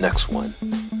for our next one.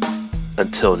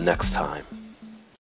 Until next time.